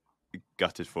a bit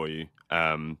gutted for you.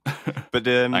 But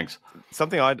Thanks.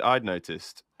 Something I'd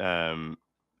noticed,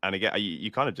 and again,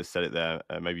 you kind of just said it there.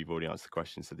 Maybe you've already answered the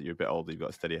question, said that you're a bit older, you've got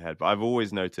a steady head. But I've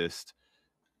always noticed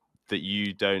that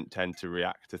you don't tend to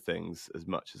react to things as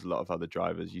much as a lot of other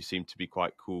drivers. You seem to be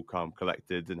quite cool, calm,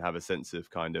 collected, and have a sense of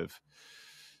kind of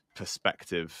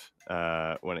perspective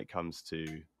when it comes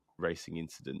to racing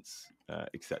incidents,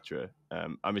 etc.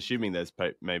 I'm assuming there's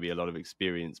maybe a lot of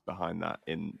experience behind that,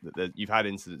 in that you've had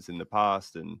incidents in the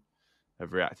past and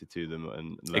have reacted to them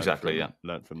and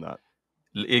learned from that.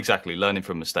 Exactly, learning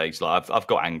from mistakes. Like I've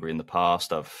got angry in the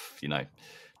past. I've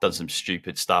done some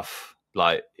stupid stuff.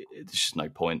 Like it's just no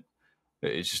point.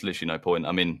 It's just literally no point.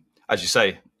 I mean, as you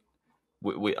say,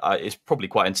 it's probably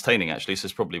quite entertaining actually. So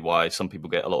it's probably why some people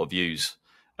get a lot of views.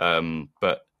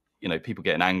 But people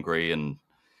getting angry and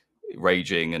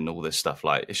raging and all this stuff,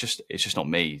 like it's just not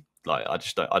me. Like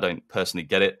I don't personally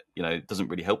get it. It doesn't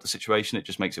really help the situation. It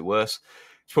just makes it worse.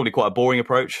 It's probably quite a boring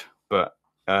approach, but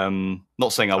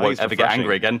not saying I won't ever get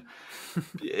angry again.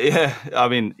 Yeah, I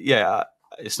mean, yeah,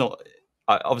 it's not.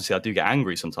 Obviously, I do get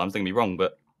angry sometimes. Don't get me wrong,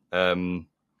 but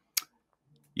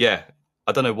yeah,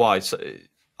 I don't know why. So,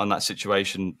 on that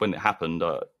situation when it happened,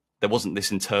 there wasn't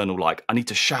this internal like I need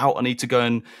to shout, I need to go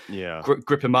and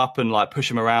grip him up and like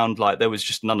push him around. Like there was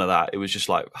just none of that. It was just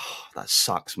like, oh, that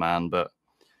sucks, man. But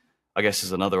I guess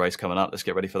there's another race coming up. Let's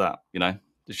get ready for that.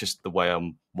 It's just the way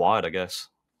I'm wired, I guess.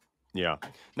 Yeah.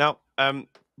 Now,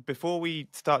 before we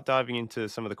start diving into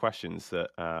some of the questions that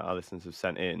our listeners have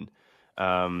sent in,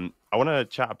 I want to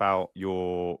chat about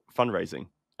your fundraising,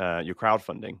 your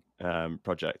crowdfunding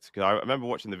project. Because I remember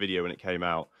watching the video when it came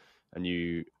out, and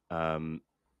you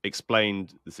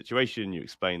explained the situation. You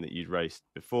explained that you'd raced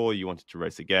before, you wanted to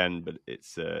race again, but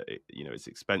it's it's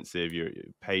expensive. You're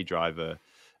a pay driver,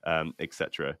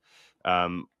 etc.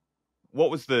 What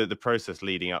was the process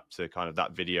leading up to kind of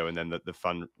that video and then the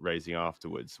fundraising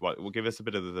afterwards? Will give us a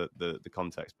bit of the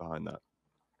context behind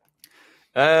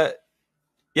that.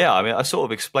 Yeah, I mean, I sort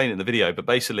of explained it in the video, but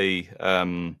basically,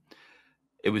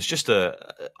 it was just I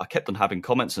kept on having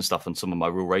comments and stuff on some of my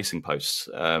real racing posts,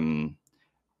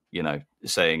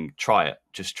 saying, try it,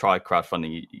 just try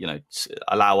crowdfunding,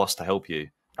 allow us to help you,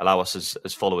 allow us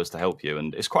as followers to help you.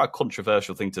 And it's quite a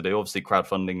controversial thing to do. Obviously,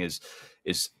 crowdfunding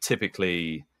is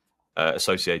typically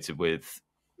associated with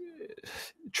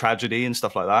tragedy and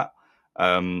stuff like that.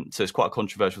 So it's quite a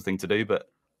controversial thing to do, but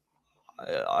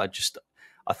I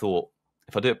thought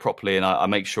if I do it properly and I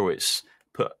make sure it's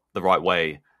put the right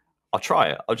way, I'll try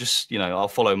it. I'll just, I'll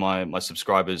follow my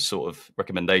subscribers' sort of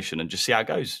recommendation and just see how it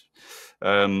goes.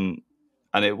 And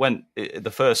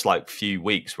the first like few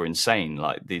weeks were insane.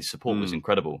 Like the support was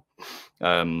incredible.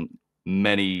 A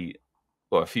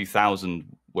few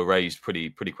thousand were raised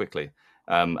pretty quickly.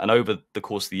 And over the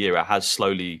course of the year, it has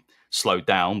slowly slowed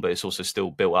down, but it's also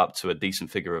still built up to a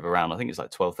decent figure of around, I think it's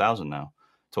like 12,000 now,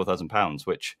 £12,000,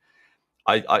 which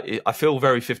I feel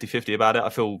very 50-50 about it. I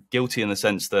feel guilty in the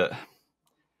sense that,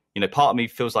 part of me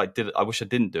feels like I wish I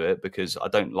didn't do it because I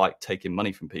don't like taking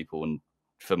money from people. And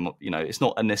it's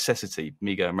not a necessity,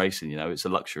 me going racing, it's a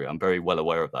luxury. I'm very well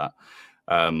aware of that.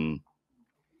 And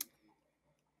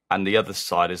the other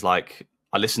side is like,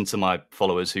 I listened to my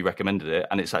followers who recommended it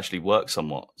and it's actually worked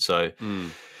somewhat. So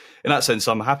in that sense,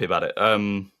 I'm happy about it.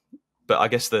 But I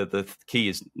guess the key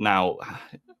is now,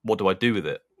 what do I do with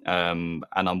it? And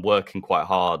I'm working quite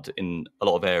hard in a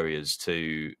lot of areas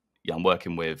I'm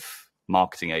working with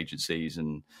marketing agencies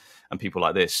and people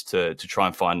like this to try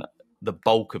and find the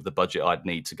bulk of the budget I'd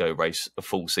need to go race a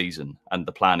full season. And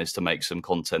the plan is to make some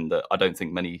content that I don't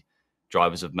think many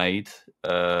drivers have made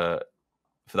for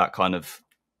that kind of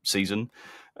season.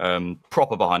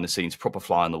 Proper behind the scenes, proper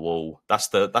fly on the wall. That's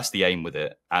the aim with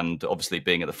it. And obviously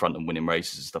being at the front and winning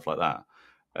races and stuff like that.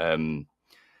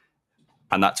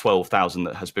 And that 12,000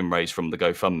 that has been raised from the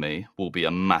GoFundMe will be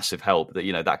a massive help.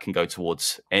 That can go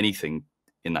towards anything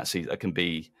in that season. That can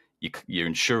be your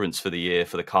insurance for the year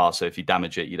for the car. So if you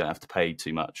damage it, you don't have to pay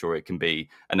too much. Or it can be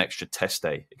an extra test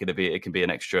day. It can be an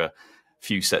extra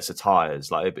few sets of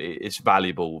tires. Like it's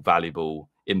valuable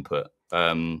input.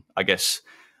 I guess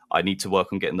I need to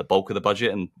work on getting the bulk of the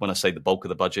budget. And when I say the bulk of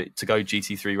the budget, to go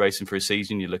GT3 racing for a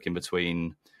season, you're looking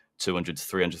between 200 to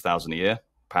 300,000 a year,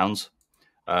 pounds.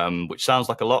 Which sounds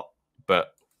like a lot,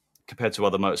 but compared to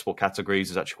other motorsport categories,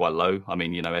 is actually quite low. I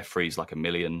mean, F3 is like $1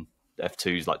 million,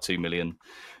 F2 is like $2 million.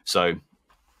 So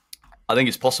I think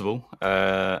it's possible.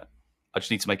 I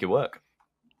just need to make it work.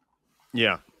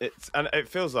 Yeah, it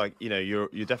feels like you're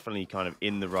definitely kind of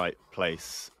in the right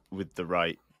place with the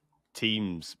right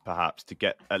teams, perhaps to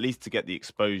get the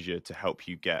exposure to help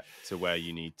you get to where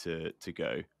you need to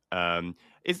go.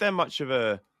 Is there much of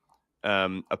a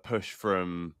push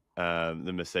from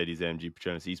the Mercedes-AMG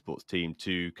PETRONAS Esports Team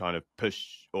to kind of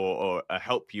push or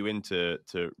help you into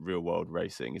real world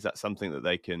racing? Is that something that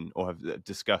they can or have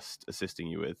discussed assisting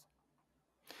you with?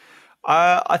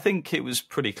 I think it was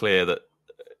pretty clear that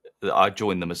I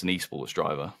joined them as an esports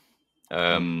driver.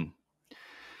 And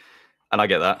I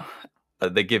get that.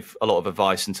 They give a lot of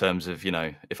advice in terms of,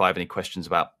 if I have any questions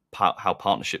about how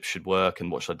partnerships should work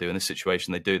and what should I do in this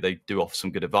situation, they do offer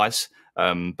some good advice.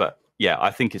 But yeah,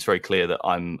 I think it's very clear that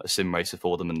I'm a sim racer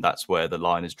for them, and that's where the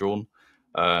line is drawn.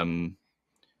 But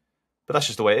that's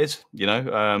just the way it is,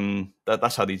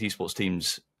 that's how these esports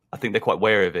teams, I think they're quite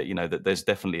wary of it, that there's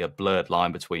definitely a blurred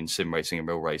line between sim racing and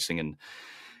real racing. And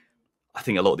I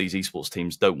think a lot of these esports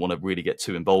teams don't want to really get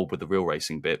too involved with the real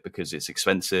racing bit because it's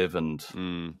expensive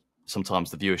and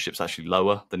sometimes the viewership's actually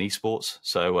lower than esports.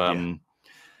 So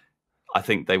I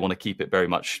think they want to keep it very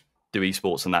much do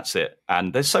esports and that's it.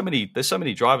 And there's so many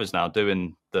drivers now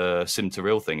doing the sim to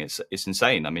real thing. It's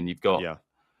insane. I mean, you've got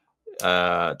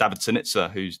David Sinitza,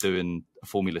 who's doing a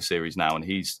Formula Series now, and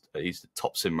he's the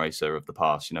top sim racer of the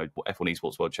past. F1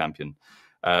 Esports World Champion.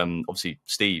 Obviously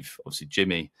Steve, obviously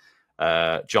Jimmy.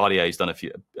 Jardier's done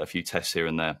a few tests here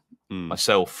and there.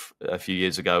 Myself a few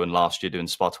years ago and last year doing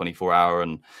Spa 24 Hour,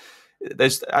 and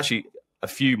there's actually a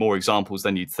few more examples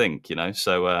than you'd think,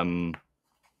 So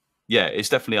it's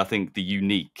definitely, I think, the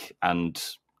unique and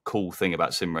cool thing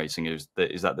about sim racing is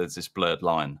that there's this blurred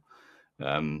line,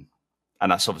 and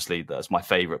that's my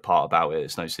favourite part about it.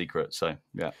 It's no secret. So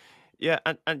yeah,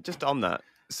 and just on that,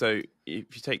 so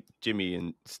if you take Jimmy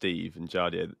and Steve and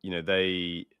Jardier,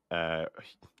 they.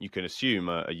 You can assume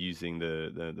are using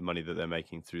the money that they're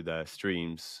making through their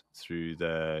streams, through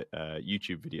their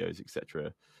YouTube videos,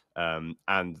 etc.,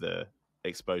 and the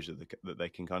exposure that they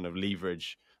can kind of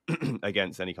leverage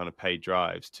against any kind of paid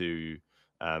drives to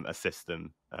assist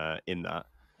them in that.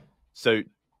 So,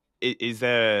 is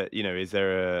there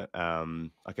a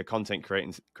like a content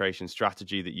creation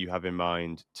strategy that you have in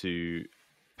mind to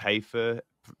pay for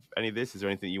any of this? Is there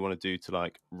anything you want to do to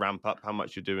like ramp up how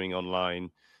much you're doing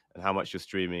online and how much you're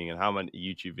streaming and how many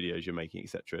YouTube videos you're making,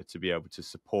 etc., to be able to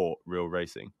support real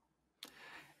racing?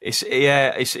 It's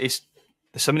there's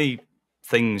so many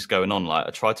things going on. Like I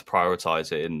try to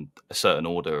prioritize it in a certain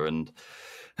order, and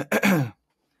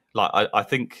like I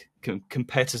think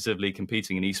competitively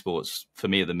competing in esports for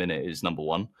me at the minute is number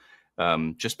one,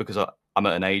 just because I'm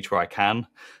at an age where I can,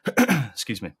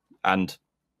 excuse me, and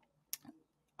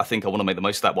I think I want to make the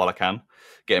most of that while I can,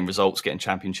 getting results, getting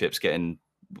championships, getting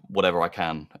whatever I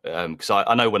can, because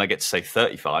I know when I get to say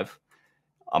 35,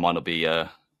 I might not be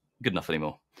good enough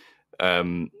anymore.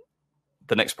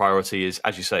 The next priority is,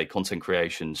 as you say, content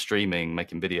creation, streaming,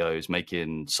 making videos,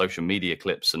 making social media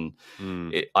clips, and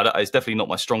it's definitely not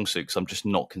my strong suit because I'm just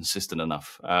not consistent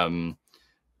enough.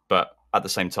 But at the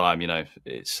same time,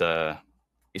 it's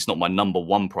not my number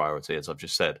one priority, as I've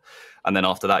just said. And then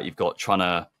after that, you've got trying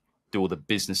to do all the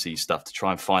businessy stuff to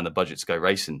try and find the budget to go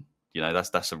racing.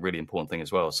 That's a really important thing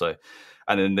as well. So,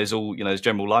 and then there's all, there's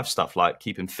general life stuff like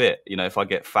keeping fit. If I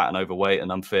get fat and overweight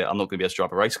and unfit, I'm not going to be able to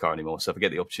drive a race car anymore. So if I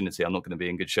get the opportunity, I'm not going to be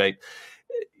in good shape.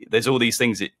 There's all these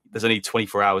things. There's only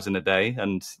 24 hours in a day,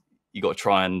 and you got to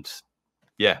try and,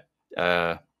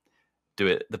 do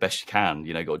it the best you can.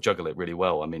 You got to juggle it really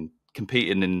well. I mean,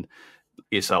 competing in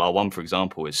ESL R1, for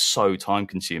example, is so time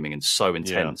consuming and so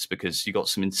intense because you got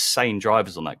some insane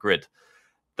drivers on that grid.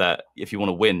 That if you want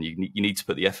to win, you need to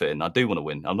put the effort in. I do want to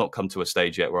win. I've not come to a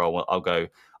stage yet where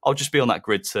I'll just be on that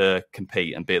grid to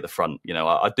compete and be at the front.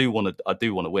 I do want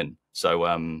to win.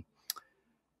 So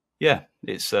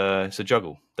it's a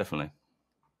juggle, definitely.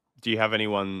 Do you have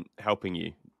anyone helping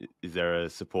you? Is there a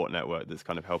support network that's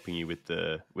kind of helping you with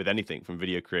anything from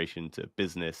video creation to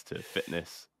business to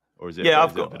fitness, or is it a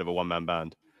bit of a one-man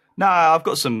band? No, I've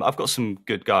got some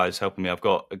good guys helping me. I've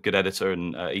got a good editor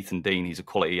in Ethan Dean. He's a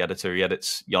quality editor. He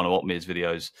edits Jano Otmir's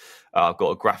videos. I've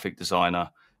got a graphic designer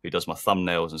who does my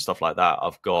thumbnails and stuff like that.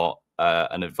 I've got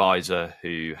an advisor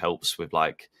who helps with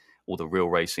like all the real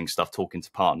racing stuff, talking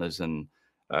to partners, and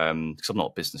because I'm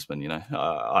not a businessman,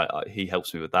 he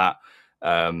helps me with that.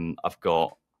 I've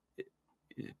got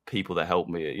people that help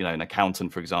me, an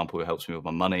accountant, for example, who helps me with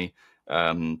my money.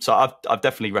 So I've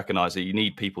definitely recognised that you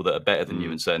need people that are better than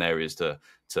you in certain areas to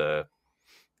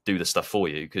do the stuff for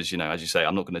you. Because, as you say,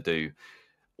 I'm not going to do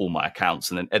all my accounts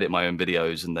and then edit my own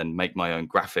videos and then make my own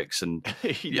graphics. And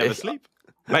you never sleep.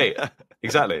 Mate,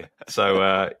 exactly.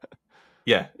 So,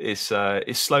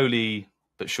 it's slowly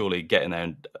but surely getting there.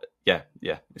 And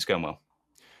it's going well.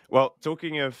 Well,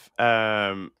 talking of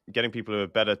getting people who are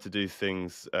better to do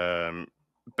things,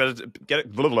 better to get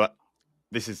it, blah, blah, blah.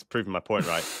 this is proving my point,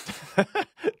 right?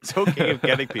 Talking of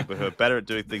getting people who are better at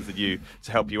doing things than you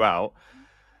to help you out,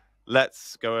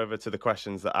 let's go over to the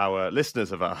questions that our listeners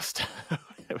have asked.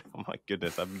 Oh my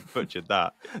goodness, I've butchered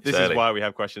that. This is why we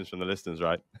have questions from the listeners,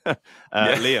 right?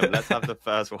 Liam, let's have the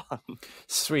first one.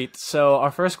 Sweet. So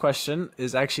our first question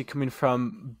is actually coming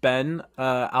from Ben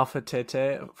Alpha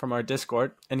Tete from our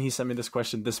Discord, and he sent me this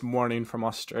question this morning from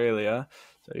Australia.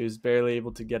 So he was barely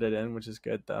able to get it in, which is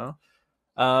good though.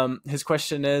 His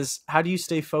question is, how do you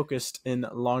stay focused in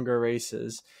longer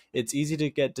races? It's easy to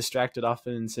get distracted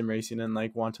often in sim racing and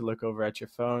like want to look over at your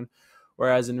phone.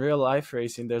 Whereas in real life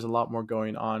racing, there's a lot more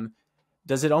going on.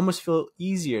 Does it almost feel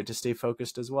easier to stay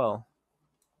focused as well?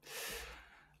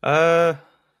 It's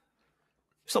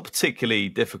not particularly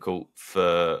difficult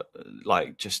for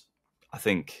I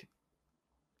think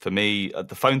for me,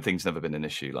 the phone thing's never been an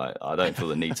issue. Like, I don't feel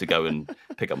the need to go and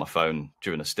pick up my phone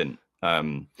during a stint.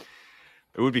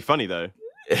 It would be funny though,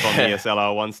 if on the ESL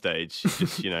R1 stage,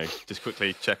 just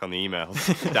quickly check on the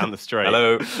emails down the straight.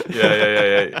 Hello.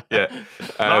 Yeah.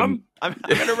 I'm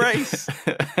in a race.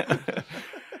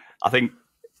 I think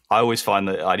I always find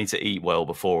that I need to eat well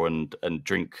before and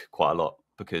drink quite a lot,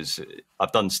 because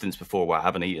I've done stints before where I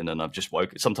haven't eaten and I've just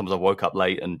sometimes I woke up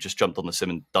late and just jumped on the sim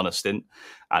and done a stint,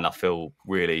 and I feel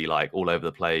really like all over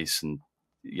the place and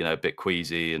a bit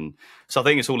queasy. And so I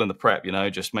think it's all in the prep,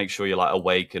 just make sure you're like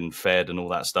awake and fed and all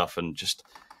that stuff, and just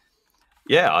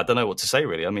I don't know what to say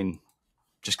really. I mean,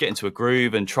 just get into a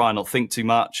groove and try and not think too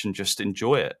much and just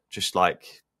enjoy it. Just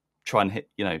like try and hit,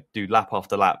 do lap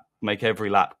after lap, make every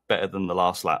lap better than the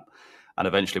last lap, and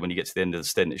eventually when you get to the end of the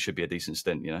stint, it should be a decent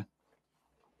stint.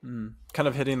 Kind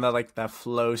of hitting that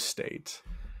flow state.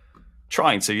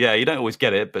 Trying to, you don't always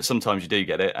get it, but sometimes you do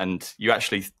get it, and you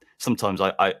actually sometimes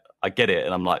I get it,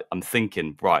 and I'm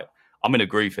thinking, right, I'm in a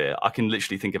groove here. I can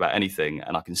literally think about anything,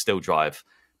 and I can still drive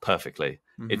perfectly.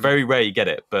 Mm-hmm. It's very rare you get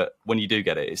it, but when you do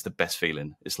get it, it's the best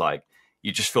feeling. It's like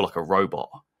you just feel like a robot.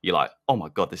 You're like, oh my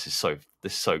god, this is so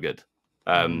good.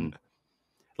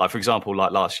 Like for example,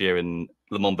 like last year in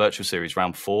Le Mans Virtual Series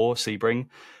round 4, Sebring,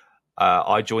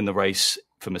 I joined the race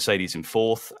for Mercedes in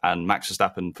 4th, and Max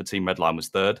Verstappen for Team Redline was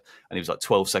 3rd, and he was like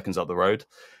 12 seconds up the road,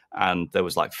 and there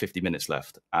was like 50 minutes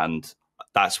left, and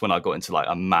that's when I got into like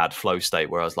a mad flow state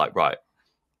where I was like, right,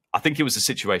 I think it was the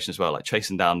situation as well, like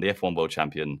chasing down the F1 world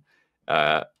champion,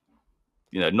 not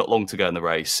long to go in the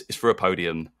race, it's for a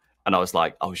podium, and I was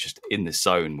just in this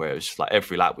zone where it was just like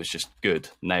every lap was just good,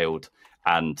 nailed,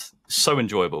 and so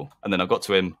enjoyable. And then I got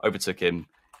to him, overtook him.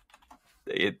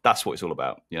 That's what it's all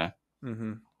about,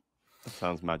 Mm-hmm. That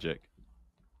sounds magic.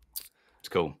 It's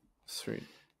cool. Sweet.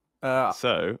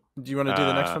 So, do you want to do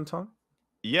the next one, Tom?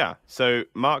 Yeah. So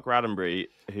Mark Raddenbury,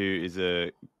 who is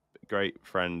a great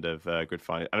friend of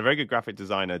Gridfinder and a very good graphic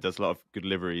designer, does a lot of good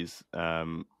liveries.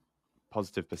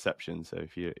 Positive Perception. So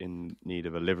if you're in need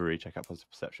of a livery, check out Positive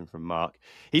Perception from Mark.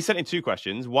 He sent in 2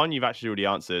 questions. One you've actually already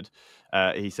answered.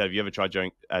 He said, have you ever tried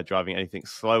driving anything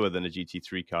slower than a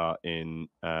GT3 car in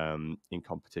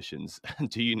competitions?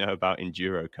 Do you know about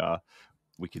Enduro car?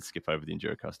 We could skip over the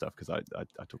Enduro car stuff because I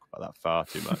talk about that far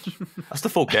too much. That's the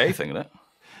 4K thing, isn't it?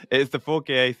 It's the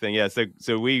 4K thing, yeah.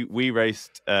 So we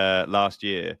raced last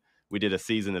year. We did a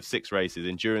season of 6 races,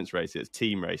 endurance races,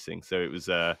 team racing. So it was...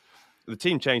 the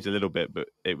team changed a little bit, but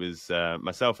it was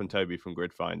myself and Toby from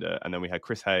Gridfinder, and then we had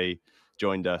Chris Hay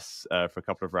joined us for a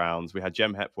couple of rounds. We had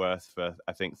Jem Hepworth for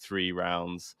I think 3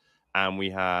 rounds, and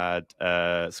we had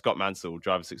Scott Mansell,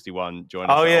 Driver 61, join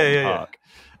us at Park.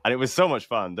 And it was so much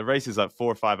fun. The race is like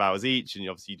 4 or 5 hours each, and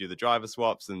obviously you do the driver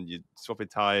swaps and you swap in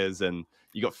tires, and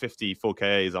you got 50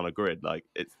 4Ks on a grid. Like,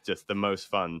 it's just the most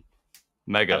fun.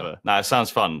 Mega. Ever. No, it sounds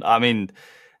fun. I mean,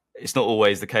 it's not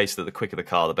always the case that the quicker the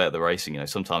car, the better the racing.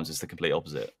 Sometimes it's the complete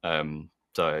opposite.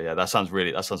 So yeah, that sounds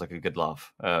like a good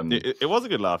laugh. It was a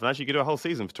good laugh, and actually you could do a whole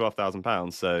season for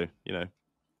 £12,000. So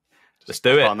let's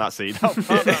do it. On that seed.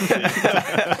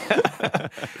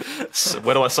 So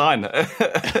where do I sign?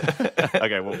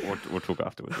 Okay, we'll talk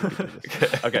afterwards.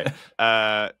 Okay.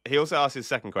 He also asked his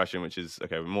second question, which is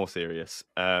more serious.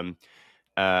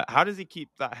 How does he keep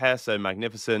that hair so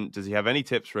magnificent? Does he have any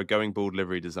tips for a going bald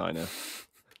livery designer?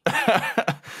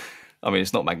 I mean,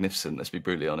 it's not magnificent, let's be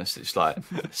brutally honest. It's like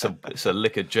it's a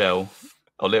lick of gel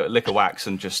or lick of wax,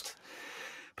 and just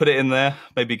put it in there,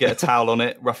 maybe get a towel on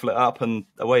it, ruffle it up, and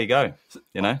away you go.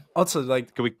 Also,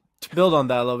 to build on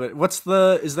that a little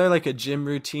bit, is there like a gym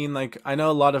routine? Like, I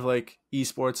know a lot of like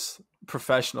esports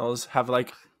professionals have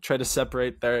like try to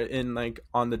separate their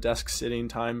on the desk sitting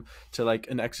time to like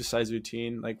an exercise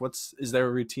routine. Like, is there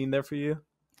a routine there for you?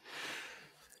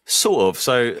 Sort of.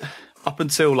 So up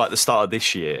until like the start of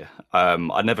this year,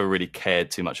 I never really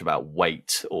cared too much about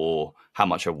weight or how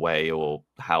much I weigh or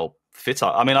how fit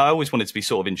I mean, I always wanted to be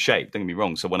sort of in shape, don't get me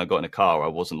wrong. So when I got in a car, I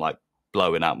wasn't like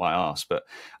blowing out my ass. But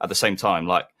at the same time,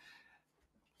 like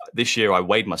this year, I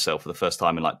weighed myself for the first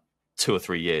time in like 2 or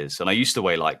 3 years. And I used to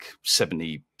weigh like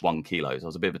 71 kilos. I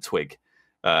was a bit of a twig.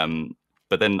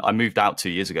 But then I moved out 2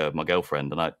 years ago with my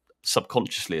girlfriend, and I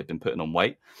subconsciously have been putting on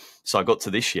weight. So I got to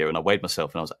this year and I weighed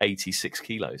myself and I was 86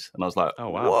 kilos. And I was like, oh,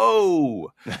 wow.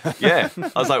 Whoa. Yeah.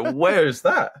 I was like, where is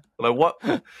that? Like, what?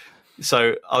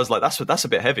 So I was like, that's a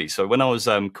bit heavy. So when I was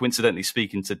coincidentally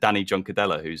speaking to Danny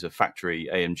Juncadella, who's a factory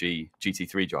AMG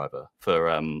GT3 driver,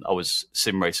 I was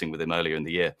sim racing with him earlier in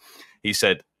the year. He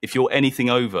said, if you're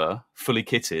anything over fully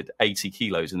kitted 80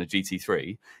 kilos in the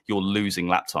GT3, you're losing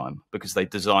lap time because they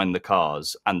designed the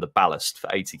cars and the ballast for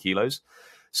 80 kilos.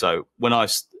 So when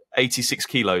 86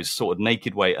 kilos sort of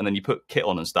naked weight, and then you put kit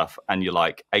on and stuff, and you're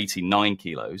like 89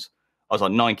 kilos, I was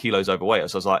like 9 kilos overweight.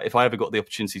 So I was like, if I ever got the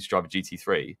opportunity to drive a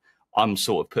GT3, I'm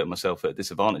sort of putting myself at a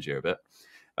disadvantage here a bit.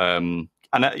 And,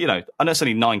 you know, I know it's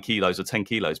only 9 kilos or 10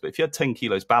 kilos, but if you had 10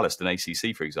 kilos ballast in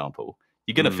ACC, for example,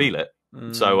 you're going to feel it.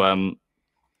 So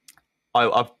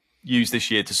I've used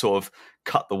this year to sort of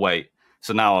cut the weight.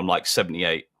 So now I'm like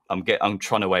 78. I'm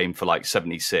trying to aim for like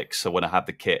 76. So when I have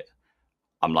the kit,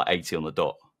 I'm like 80 on the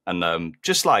dot. And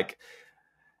just like,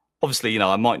 obviously, you know,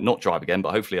 I might not drive again,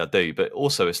 but hopefully I do. But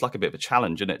also it's like a bit of a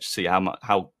challenge, isn't it, to see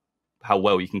how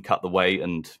well you can cut the weight.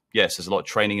 And yes, there's a lot of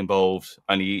training involved,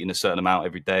 only eating a certain amount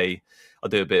every day. I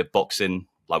do a bit of boxing,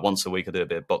 like once a week I do a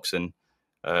bit of boxing.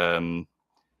 But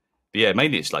yeah,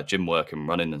 mainly it's like gym work and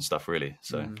running and stuff, really.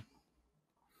 So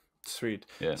Sweet.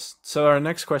 Yeah. So our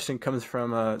next question comes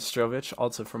from Strovic,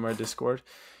 also from our Discord.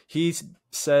 He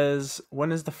says, when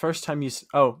was the first time you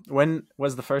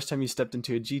stepped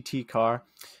into a GT car,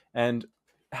 and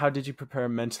how did you prepare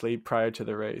mentally prior to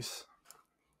the race?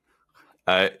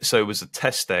 So it was a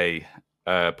test day.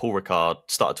 Paul Ricard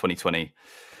started 2020.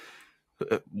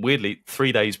 Weirdly,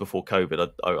 3 days before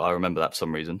COVID. I remember that for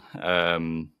some reason.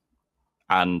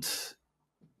 And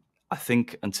I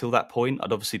think until that point,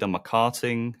 I'd obviously done my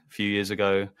karting a few years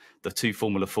ago, the 2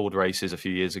 Formula Ford races a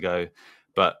few years ago,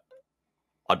 but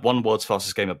I'd won World's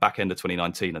Fastest Gamer back end of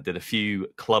 2019. I did a few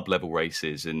club level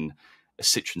races in a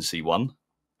Citroen C1,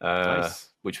 nice.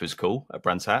 Which was cool at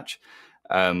Brands Hatch,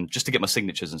 just to get my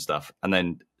signatures and stuff. And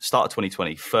then start of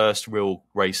 2020, first real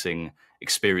racing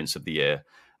experience of the year.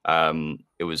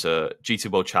 It was a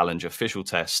GT World Challenge official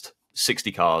test,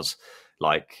 60 cars,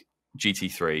 like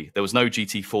GT3. There was no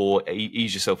GT4,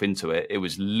 ease yourself into it. It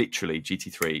was literally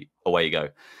GT3, away you go.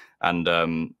 And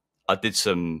I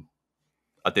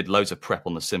did loads of prep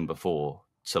on the sim before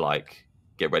to like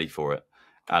get ready for it.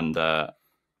 And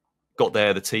got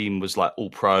there, the team was like all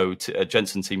pro,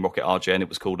 Jensen Team Rocket RGN, it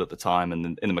was called at the time,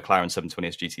 and in the McLaren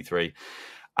 720S GT3.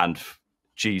 And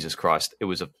Jesus Christ, it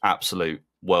was an absolute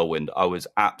whirlwind. I was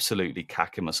absolutely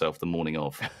cacking myself the morning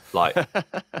of. Like,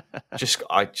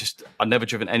 I'd never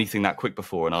driven anything that quick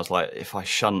before. And I was like, if I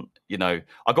shunt, you know,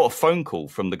 I got a phone call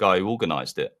from the guy who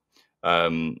organized it,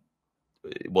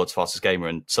 World's Fastest Gamer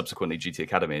and subsequently GT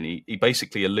Academy. And he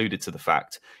basically alluded to the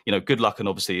fact, you know, good luck and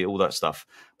obviously all that stuff.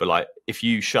 But like, if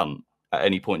you shunt at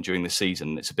any point during the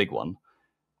season, it's a big one.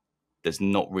 There's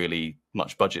not really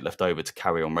much budget left over to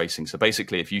carry on racing. So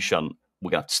basically, if you shunt,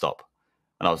 we're going to have to stop.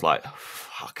 And I was like,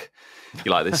 fuck.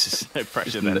 You're like, this is no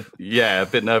pressure then. Yeah, a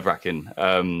bit nerve-wracking.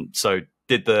 So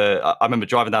I remember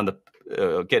driving down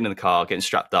getting in the car, getting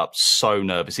strapped up, so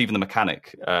nervous. Even the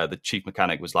mechanic, the chief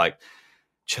mechanic was like,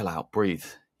 chill out, breathe.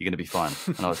 You're going to be fine.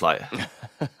 And I was like,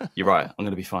 you're right, I'm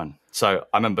going to be fine. So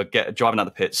I remember driving out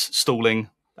the pits, stalling,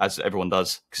 as everyone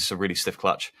does, because it's a really stiff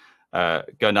clutch,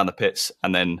 going down the pits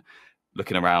and then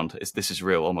looking around. This is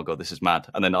real. Oh my God, this is mad.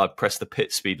 And then I pressed the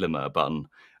pit speed limiter button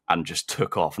and just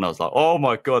took off. And I was like, oh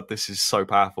my God, this is so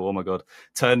powerful. Oh my God.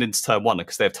 Turned into turn 1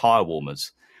 because they have tire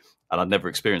warmers. And I'd never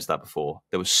experienced that before.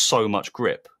 There was so much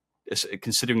grip.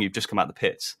 Considering you've just come out the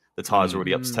pits, the tires are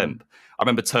already up to temp. I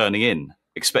remember turning in,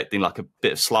 expecting like a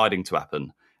bit of sliding to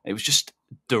happen. It was just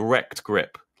direct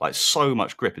grip, like so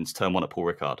much grip into turn 1 at Paul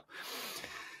Ricard.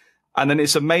 And then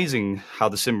it's amazing how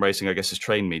the sim racing, I guess, has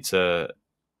trained me to,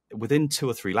 within 2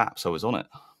 or 3 laps, I was on it.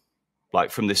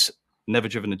 Like from this never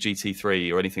driven a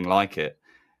GT3 or anything like it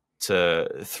to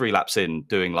 3 laps in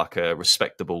doing like a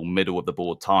respectable middle of the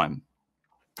board time,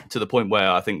 to the point where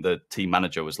I think the team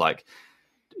manager was like,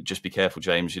 just be careful,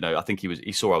 James. You know, I think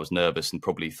he saw I was nervous and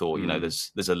probably thought, you know,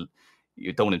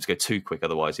 you don't want him to go too quick,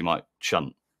 otherwise he might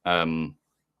shunt.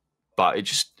 But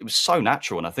it was so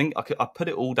natural. And I think I put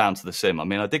it all down to the sim. I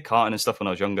mean, I did karting and stuff when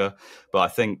I was younger, but I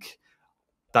think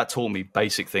that taught me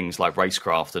basic things like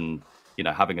racecraft and, you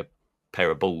know, having a pair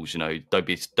of balls, you know, don't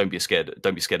be scared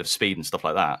of speed and stuff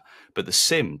like that. But the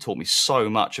sim taught me so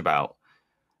much about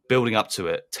building up to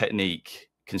it, technique,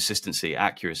 consistency,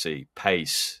 accuracy,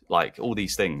 pace, like all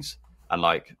these things. And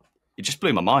like, it just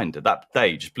blew my mind at that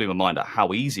day, just blew my mind at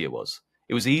how easy it was.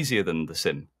 It was easier than the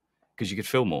sim because you could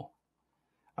feel more.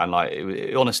 And like,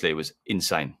 honestly, it was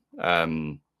insane.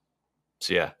 So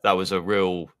yeah, that was a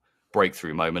real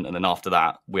breakthrough moment. And then after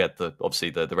that, we had obviously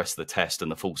the rest of the test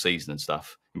and the full season and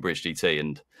stuff in British GT.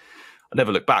 And I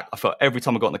never looked back. I felt every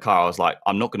time I got in the car, I was like,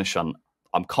 I'm not going to shunt.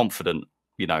 I'm confident.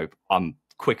 You know, I'm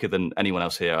quicker than anyone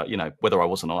else here. You know, whether I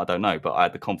was or not, I don't know. But I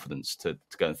had the confidence to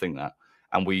go and think that.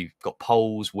 And we got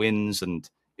poles, wins, and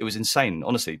it was insane.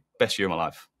 Honestly, best year of my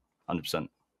life, 100%.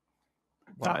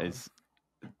 Wow. That is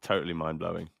totally mind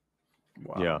blowing.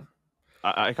 Wow. Yeah.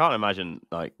 I can't imagine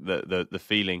like the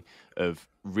feeling of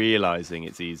realizing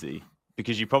it's easy,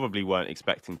 because you probably weren't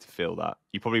expecting to feel that.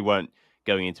 You probably weren't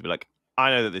going in to be like,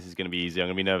 I know that this is going to be easy. I'm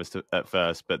going to be nervous at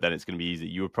first, but then it's going to be easy.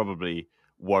 You were probably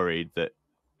worried that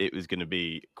it was going to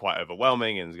be quite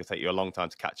overwhelming and it's going to take you a long time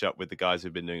to catch up with the guys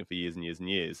who've been doing it for years and years and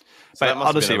years. So that must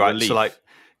honestly, have been a right? relief. So like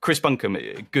Chris Buncombe,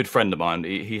 a good friend of mine,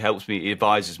 he helps me, he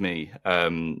advises me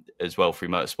as well through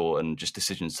motorsport and just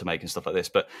decisions to make and stuff like this.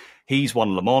 But he's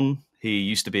won Le Mans. He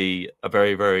used to be a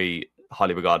very, very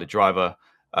highly regarded driver.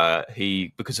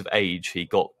 Because of age, he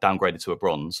got downgraded to a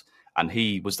bronze. And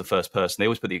he was the first person. They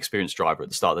always put the experienced driver at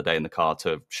the start of the day in the car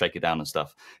to shake it down and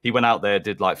stuff. He went out there,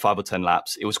 did like 5 or 10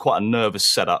 laps. It was quite a nervous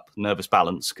setup, nervous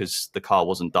balance, because the car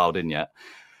wasn't dialed in yet.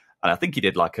 And I think he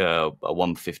did like a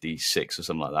 156 or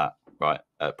something like that, right?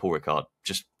 Paul Ricard,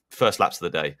 just first laps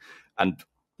of the day. And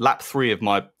lap 3 of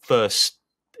my first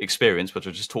experience, which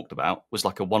I just talked about, was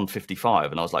like a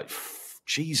 155. And I was like,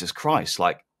 Jesus Christ.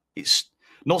 Like, it's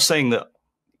not saying that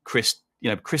Chris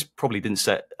probably didn't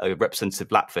set a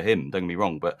representative lap for him, don't get me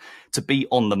wrong, but to be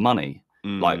on the money,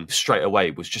 like straight away,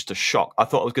 was just a shock. I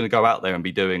thought I was going to go out there and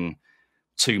be doing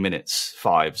 2 minutes,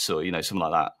 5s, or, you know, something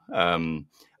like that. And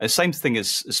the same thing as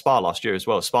Spa last year as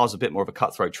well. Spa's a bit more of a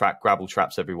cutthroat track, gravel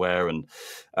traps everywhere. And,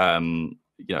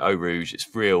 you know, Eau Rouge, it's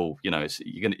real, you know, if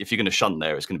you're going to shunt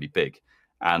there, it's going to be big.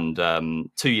 And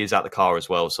 2 years out the car as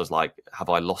well. So I was like, have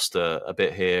I lost a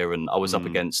bit here? And I was up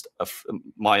against,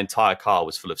 my entire car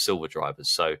was full of silver drivers.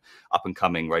 So up and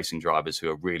coming racing drivers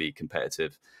who are really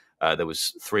competitive. There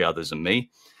was 3 others and me.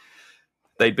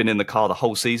 They'd been in the car the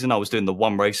whole season. I was doing the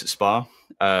one race at Spa.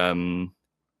 And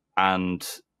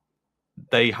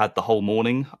they had the whole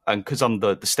morning. And because I'm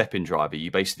the step-in driver, you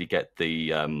basically get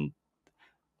the...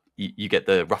 you get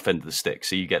the rough end of the stick.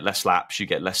 So you get less laps, you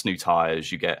get less new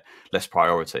tyres, you get less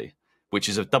priority, which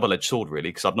is a double-edged sword, really,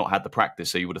 because I've not had the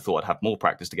practice. So you would have thought I'd have more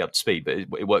practice to get up to speed, but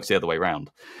it works the other way around.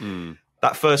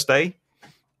 That first day,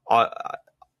 I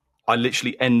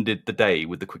literally ended the day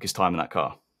with the quickest time in that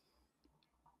car.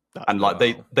 And like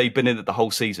they've been in it the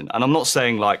whole season. And I'm not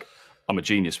saying like I'm a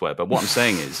genius, but what I'm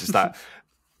saying is that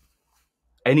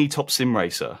any top sim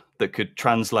racer that could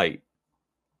translate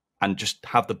and just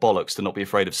have the bollocks to not be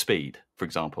afraid of speed, for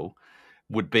example,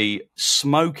 would be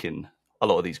smoking a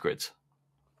lot of these grids.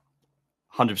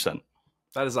 100%.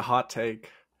 That is a hot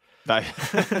take.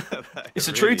 It's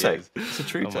a true take. It's a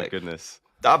true take. Oh my goodness.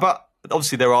 But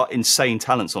obviously there are insane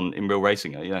talents in real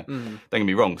racing. You know, don't get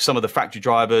me wrong. Some of the factory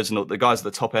drivers and the guys at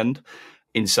the top end,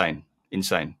 insane.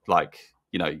 Like,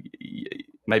 you know,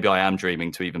 maybe I am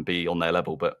dreaming to even be on their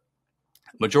level, but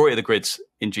majority of the grids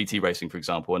in GT racing, for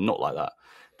example, are not like that.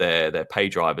 They're pay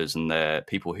drivers and they're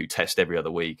people who test every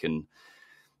other week, and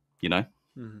you know,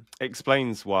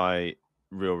 explains why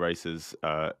real racers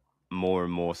are more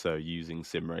and more so using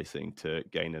sim racing to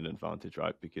gain an advantage,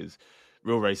 right? Because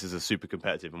real racers are super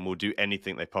competitive and will do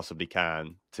anything they possibly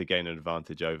can to gain an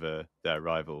advantage over their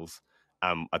rivals.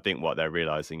 I think what they're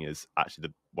realizing is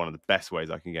actually one of the best ways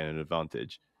I can gain an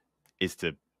advantage is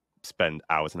to spend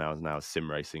hours and hours and hours sim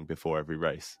racing before every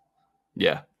race.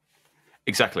 Yeah,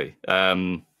 exactly. I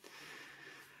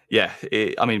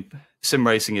mean, sim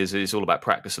racing is all about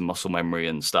practice and muscle memory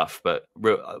and stuff. But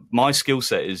my skill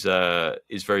set is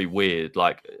very weird.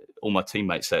 Like all my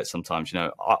teammates say it sometimes. You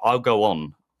know, I'll go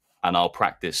on and I'll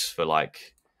practice for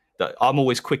like. I'm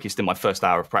always quickest in my first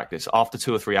hour of practice. After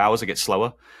 2 or 3 hours, I get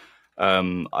slower.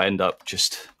 I end up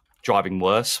just driving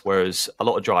worse. Whereas a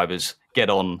lot of drivers get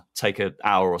on, take an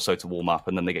hour or so to warm up,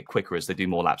 and then they get quicker as they do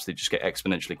more laps. They just get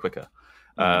exponentially quicker.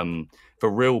 For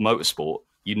real motorsport,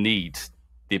 you need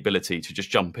the ability to just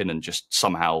jump in and just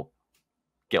somehow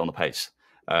get on the pace.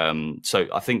 So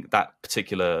I think that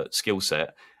particular skill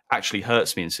set actually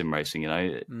hurts me in sim racing. You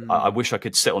know, I wish I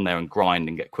could sit on there and grind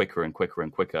and get quicker and quicker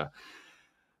and quicker.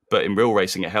 But in real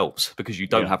racing, it helps because you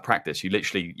don't have practice. You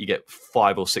get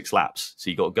 5 or 6 laps, so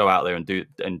you got to go out there and do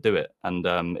it, and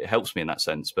it helps me in that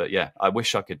sense. But yeah, I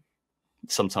wish I could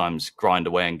sometimes grind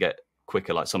away and get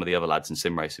quicker like some of the other lads in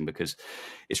sim racing, because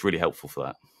it's really helpful for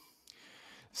that.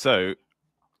 So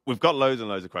we've got loads and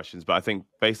loads of questions, but I think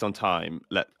based on time,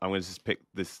 I'm going to just pick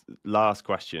this last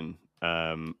question,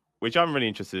 which I'm really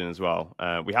interested in as well.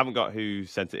 We haven't got who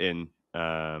sent it in,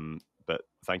 but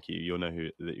thank you. You'll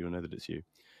know that it's you.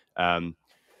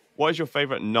 What is your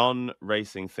favorite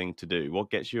non-racing thing to do? What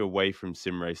gets you away from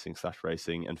sim racing /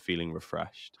 racing and feeling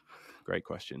refreshed? Great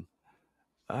question.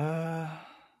 Or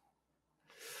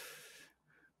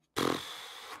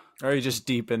are you just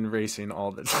deep in racing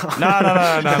all the time? No.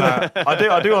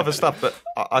 I do other stuff, but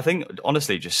I think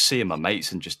honestly, just seeing my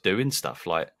mates and just doing stuff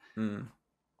like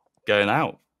going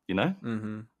out, you know,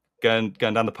 going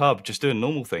down the pub, just doing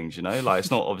normal things, you know. Like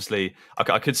it's not obviously.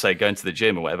 I could say going to the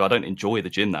gym or whatever. I don't enjoy the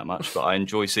gym that much, but I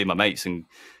enjoy seeing my mates and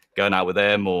going out with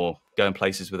them or going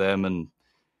places with them, and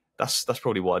that's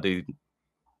probably what I do.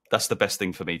 That's the best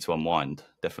thing for me to unwind,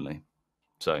 definitely.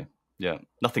 So yeah,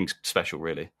 nothing special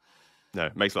really. No,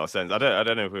 it makes a lot of sense. I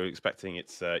don't know if we were expecting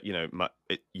it's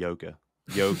yoga.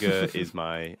 Yoga is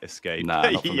my escape. Nah,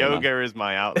 yoga is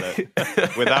my outlet.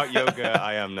 Without yoga,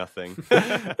 I am nothing.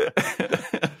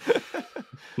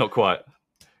 Not quite.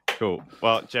 Cool.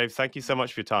 Well, James, thank you so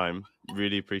much for your time.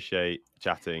 Really appreciate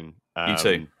chatting. You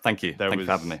too. Thank you. Thank you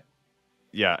for having me.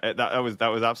 Yeah, that was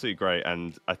absolutely great,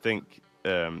 and I think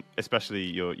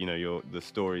especially the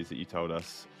stories that you told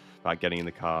us about getting in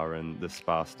the car and the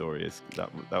Spa story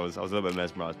I was a little bit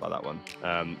mesmerized by that one.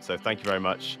 So thank you very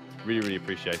much. Really, really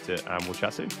appreciate it, and we'll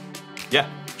chat soon. Yeah.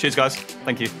 Cheers, guys.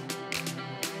 Thank you.